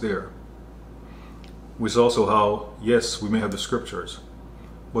prophets there. Which is also how, yes, we may have the scriptures,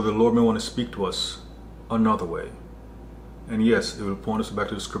 but the Lord may want to speak to us another way. And yes, it will point us back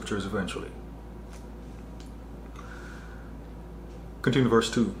to the scriptures eventually. Continue verse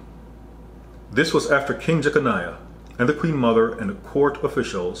 2. This was after King Jeconiah and the queen mother and the court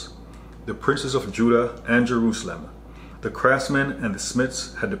officials, the princes of Judah and Jerusalem, the craftsmen and the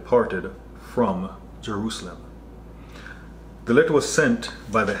smiths had departed from Jerusalem. The letter was sent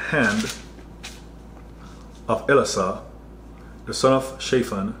by the hand of Elisha, the son of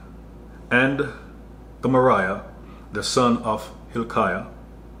Shaphan, and Gemariah, the son of Hilkiah,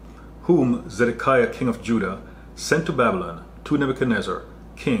 whom Zedekiah king of Judah sent to Babylon to Nebuchadnezzar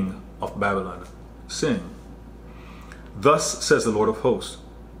king of Babylon, saying, Thus says the Lord of hosts.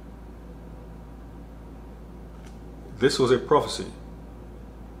 This was a prophecy.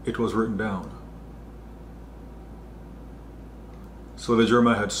 It was written down. So that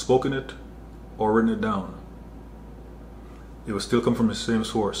Jeremiah had spoken it or written it down, it would still come from the same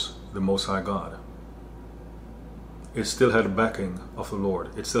source, the Most High God. it still had the backing of the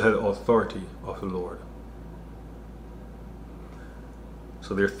Lord. It still had the authority of the Lord.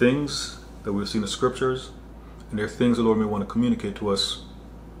 So there are things that we've seen in the scriptures, and there are things the Lord may want to communicate to us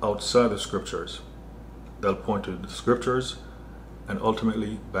outside the scriptures that'll point to the scriptures and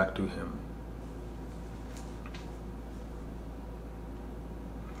ultimately back to Him.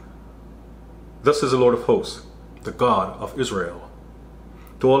 Thus says the Lord of hosts, the God of Israel,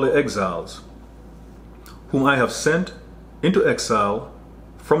 to all the exiles whom I have sent into exile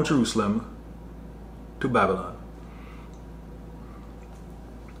from Jerusalem to Babylon.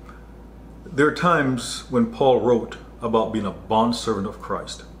 There are times when Paul wrote about being a bondservant of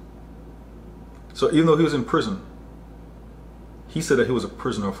Christ. So even though he was in prison, he said that he was a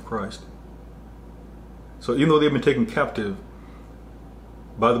prisoner of Christ. So even though they've been taken captive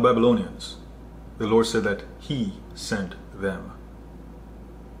by the Babylonians, the Lord said that He sent them.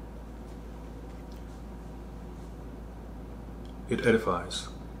 It edifies.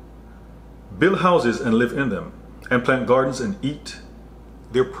 Build houses and live in them, and plant gardens and eat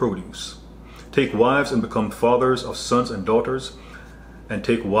their produce. Take wives and become fathers of sons and daughters, and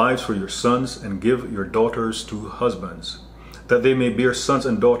take wives for your sons and give your daughters to husbands, that they may bear sons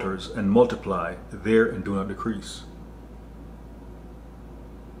and daughters and multiply there and do not decrease.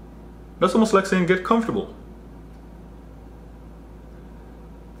 That's almost like saying get comfortable.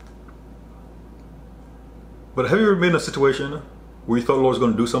 But have you ever been in a situation where you thought the Lord was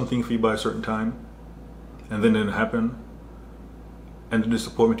going to do something for you by a certain time, and then it didn't happen, and the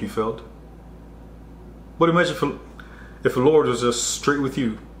disappointment you felt? But imagine if the Lord was just straight with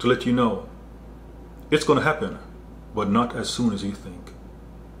you to let you know it's going to happen, but not as soon as you think.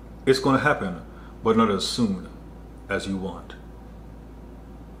 It's going to happen, but not as soon as you want.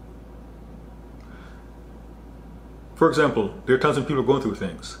 For example, there are times when people are going through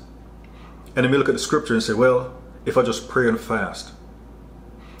things, and they may look at the scripture and say, well, if I just pray and fast,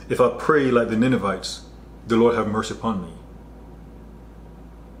 if I pray like the Ninevites, the Lord have mercy upon me.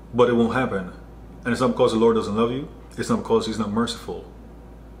 But it won't happen. And it's not because the Lord doesn't love you. It's not because He's not merciful.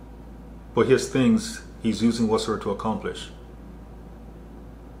 But He has things He's using whatsoever to accomplish.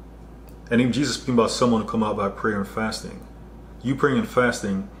 And even Jesus speaking about someone who come out by prayer and fasting. You praying and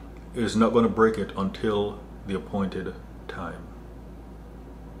fasting is not going to break it until the appointed time.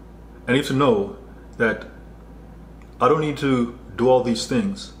 And you have to know that I don't need to do all these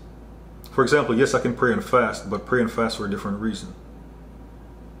things. For example, yes, I can pray and fast, but pray and fast for a different reason.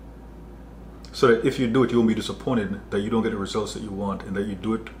 So that if you do it, you won't be disappointed that you don't get the results that you want, and that you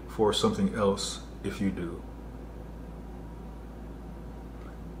do it for something else if you do.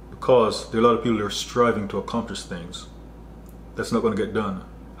 Because there are a lot of people that are striving to accomplish things that's not going to get done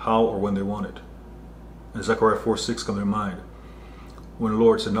how or when they want it. And Zechariah 4:6 comes to mind, when the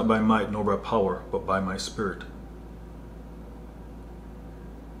Lord said, not by might nor by power, but by my Spirit.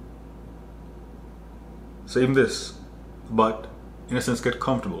 So even this, but in a sense get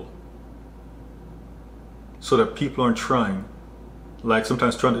comfortable, so that people aren't trying, like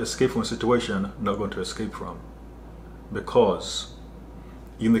sometimes trying to escape from a situation not going to escape from, because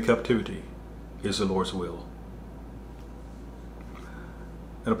even the captivity is the Lord's will.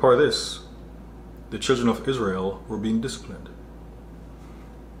 And a part of this, the children of Israel were being disciplined.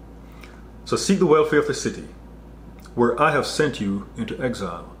 So seek the welfare of the city, where I have sent you into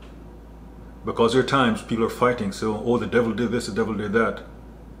exile. Because there are times people are fighting, so, oh, the devil did this, the devil did that,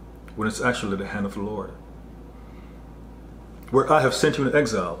 when it's actually the hand of the Lord. Where I have sent you into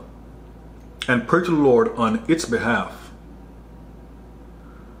exile, and pray to the Lord on its behalf.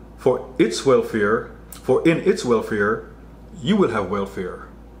 For in its welfare, you will have welfare.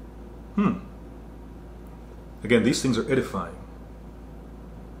 Again, these things are edifying.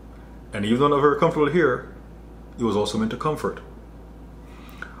 And even though not very comfortable here, it was also meant to comfort.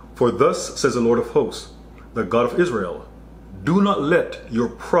 For thus says the Lord of hosts, the God of Israel, do not let your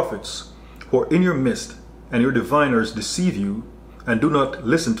prophets who are in your midst and your diviners deceive you, and do not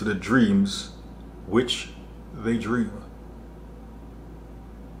listen to the dreams which they dream.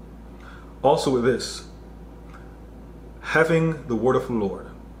 Also with this, having the word of the Lord,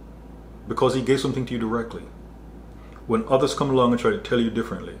 because He gave something to you directly. When others come along and try to tell you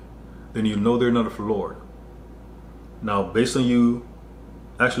differently, then you know they're not of the Lord. Now, based on you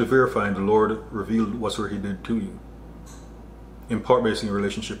actually verifying, the Lord revealed whatsoever He did to you, in part based on your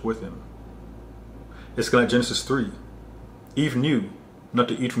relationship with Him. It's kind of like Genesis 3. Eve knew not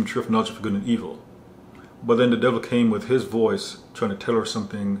to eat from the tree of knowledge of good and evil. But then the devil came with his voice trying to tell her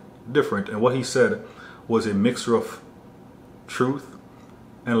something different. And what he said was a mixture of truth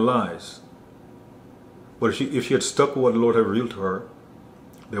and lies. But if she had stuck with what the Lord had revealed to her,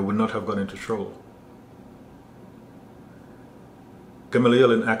 they would not have got into trouble.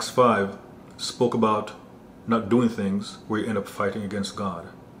 Gamaliel in Acts 5 spoke about not doing things where you end up fighting against God.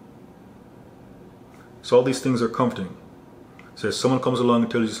 So all these things are comforting. So if someone comes along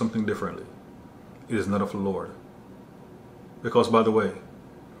and tells you something differently, it is not of the Lord. Because, by the way,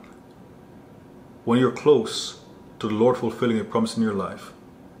 when you're close to the Lord fulfilling a promise in your life,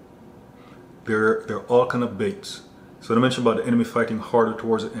 there are all kind of baits. So when I mentioned about the enemy fighting harder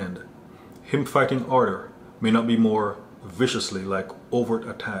towards the end, him fighting harder may not be more viciously like overt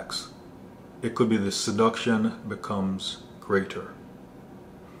attacks. It could be the seduction becomes greater.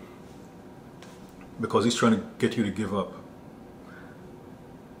 Because he's trying to get you to give up.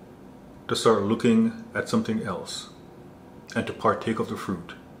 To start looking at something else. And to partake of the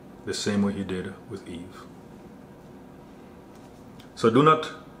fruit. The same way he did with Eve. So do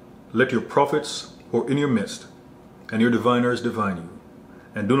not let your prophets who are in your midst and your diviners divine you.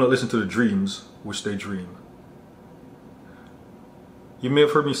 And do not listen to the dreams which they dream. You may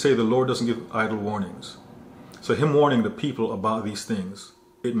have heard me say the Lord doesn't give idle warnings. So him warning the people about these things,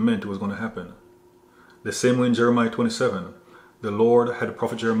 it meant it was going to happen. The same way in Jeremiah 27, the Lord had the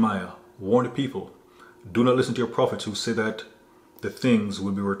prophet Jeremiah warn the people, do not listen to your prophets who say that the things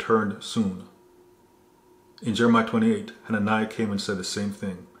will be returned soon. In Jeremiah 28, Hananiah came and said the same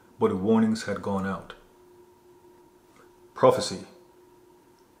thing, but the warnings had gone out. Prophecy.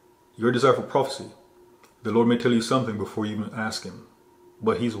 Your desire for prophecy. The Lord may tell you something before you even ask him,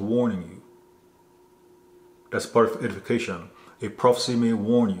 but he's warning you. That's part of edification. A prophecy may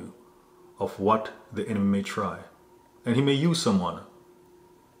warn you of what the enemy may try. And he may use someone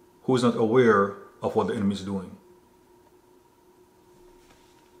who is not aware of what the enemy is doing.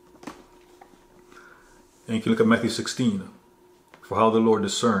 And you can look at Matthew 16 for how the Lord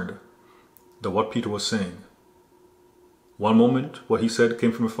discerned that what Peter was saying. One moment, what he said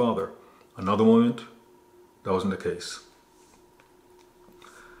came from the Father. Another moment, that wasn't the case.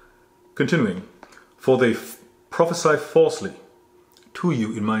 Continuing, for they prophesy falsely to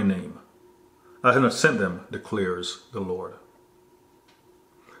you in my name. I have not sent them, declares the Lord.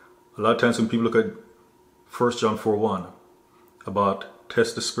 A lot of times when people look at 1 John 4:1 about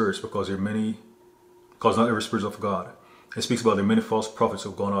test the spirits because not every spirit is of God. It speaks about the many false prophets who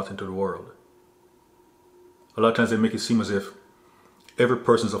have gone out into the world. A lot of times they make it seem as if every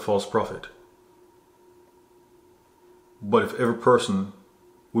person is a false prophet. But if every person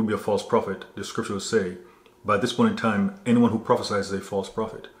would be a false prophet, the scripture will say, by this point in time, anyone who prophesies is a false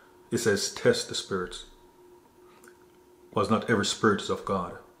prophet. It says, test the spirits. Because not every spirit is of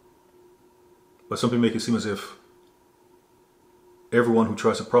God. But some people make it seem as if everyone who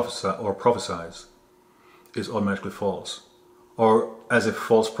tries to prophesy or prophesies is automatically false. Or as if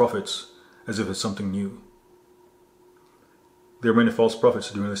false prophets, as if it's something new. There are many false prophets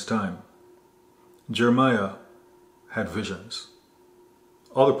during this time. Jeremiah had visions.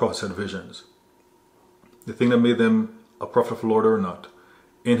 Other prophets had visions. The thing that made them a prophet of the Lord or not,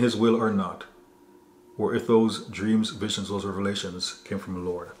 in his will or not, or if those dreams, visions, those revelations came from the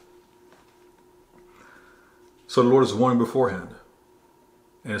Lord. So the Lord is warning beforehand.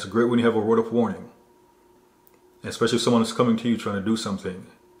 And it's great when you have a word of warning. Especially if someone is coming to you trying to do something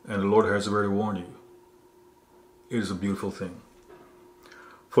and the Lord has already warned you. It is a beautiful thing.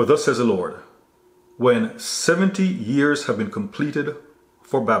 For thus says the Lord, when 70 years have been completed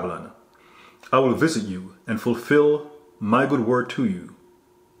for Babylon, I will visit you and fulfill my good word to you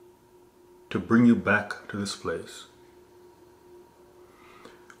to bring you back to this place.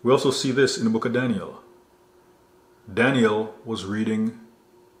 We also see this in the book of Daniel. Daniel was reading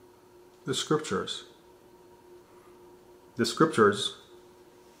the scriptures. The scriptures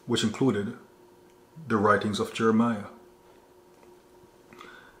which included the writings of Jeremiah.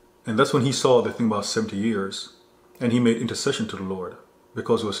 And that's when he saw the thing about 70 years and he made intercession to the Lord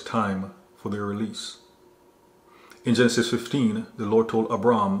because it was time for their release. In Genesis 15, the Lord told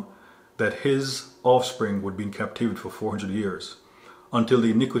Abraham that his offspring would be in captivity for 400 years until the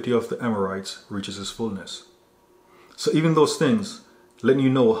iniquity of the Amorites reaches its fullness. So even those things letting you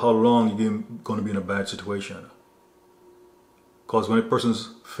know how long you're going to be in a bad situation. Because when a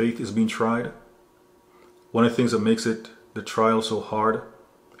person's faith is being tried, one of the things that makes the trial so hard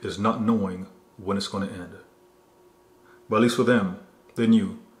is not knowing when it's going to end. But at least for them, they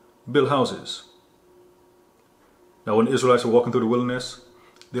knew, build houses. Now when the Israelites were walking through the wilderness,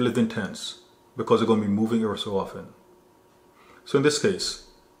 they lived in tents because they're going to be moving ever so often. So in this case,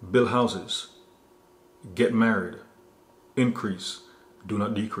 build houses, get married, increase, do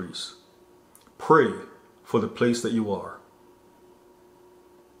not decrease. Pray for the place that you are.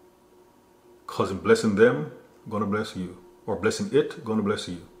 Because in blessing them, going to bless you. Or blessing it, going to bless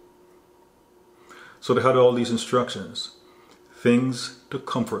you. So they had all these instructions. things to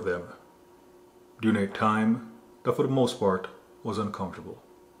comfort them during a time that for the most part was uncomfortable.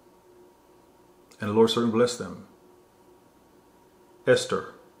 And the Lord certainly blessed them.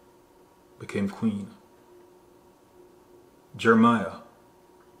 Esther became queen. Jeremiah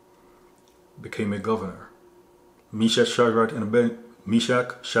became a governor. Meshach, Shadrach, and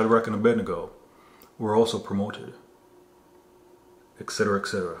Abednego were also promoted, etc.,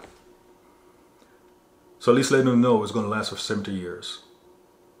 etc. So at least letting them know it's going to last for 70 years.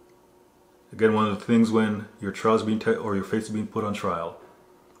 Again, one of the things when your trials being or your faith is being put on trial,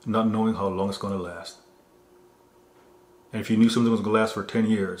 not knowing how long it's going to last. And if you knew something was going to last for 10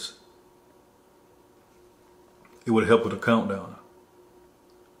 years, it would help with the countdown.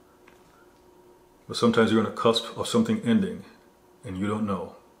 But sometimes you're on the cusp of something ending and you don't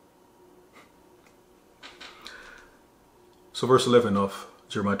know. So verse 11 of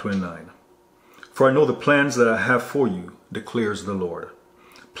Jeremiah 29. For I know the plans that I have for you, declares the Lord.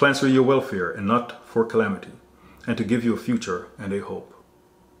 Plans for your welfare and not for calamity, and to give you a future and a hope.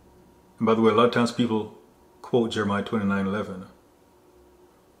 And by the way, a lot of times people quote Jeremiah 29:11,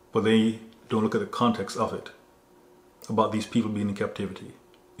 but they don't look at the context of it, about these people being in captivity,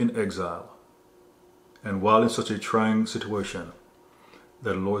 in exile, and while in such a trying situation,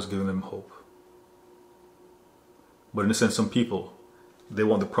 that the Lord is giving them hope. But in a sense, some people, they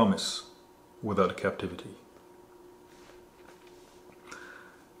want the promise without the captivity.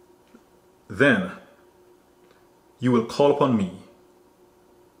 Then you will call upon me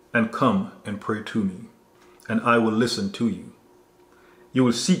and come and pray to me, and I will listen to you. You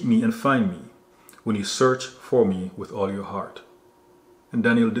will seek me and find me when you search for me with all your heart. And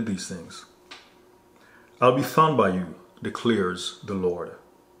Daniel did these things. I'll be found by you, declares the Lord,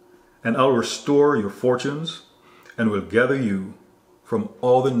 and I'll restore your fortunes and will gather you from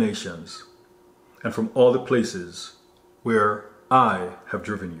all the nations and from all the places where I have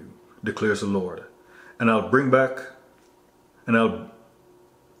driven you, declares the Lord. And I'll bring back, and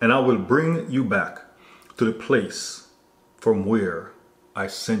I will bring you back to the place from where I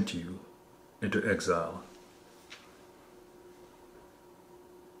sent you into exile.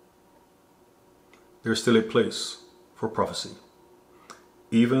 There's still a place for prophecy,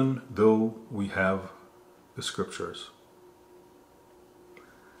 even though we have the scriptures.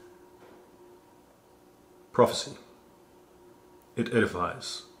 Prophecy, it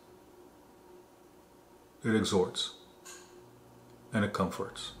edifies, it exhorts, and it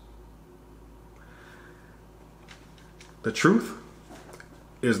comforts. The truth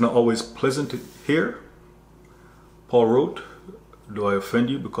is not always pleasant to hear. Paul wrote, do I offend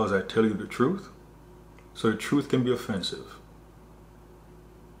you because I tell you the truth? So the truth can be offensive,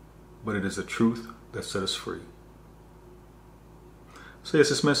 but it is the truth that set us free. So yes,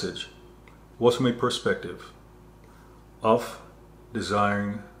 this message was from a perspective of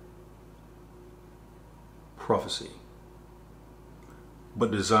desiring prophecy,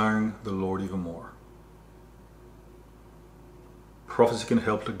 but desiring the Lord even more. Prophecy can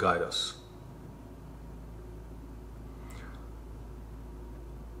help to guide us.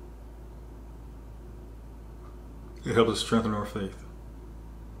 It helps us strengthen our faith.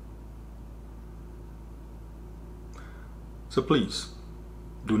 So please,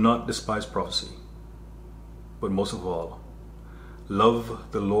 do not despise prophecy, but most of all,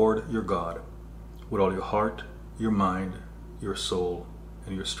 love the Lord your God with all your heart, your mind, your soul,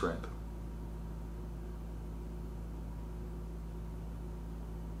 and your strength.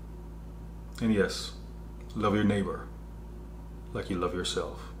 And yes, love your neighbor like you love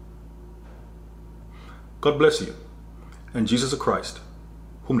yourself. God bless you, and Jesus Christ,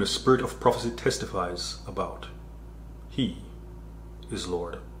 whom the spirit of prophecy testifies about, he is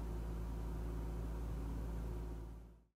Lord.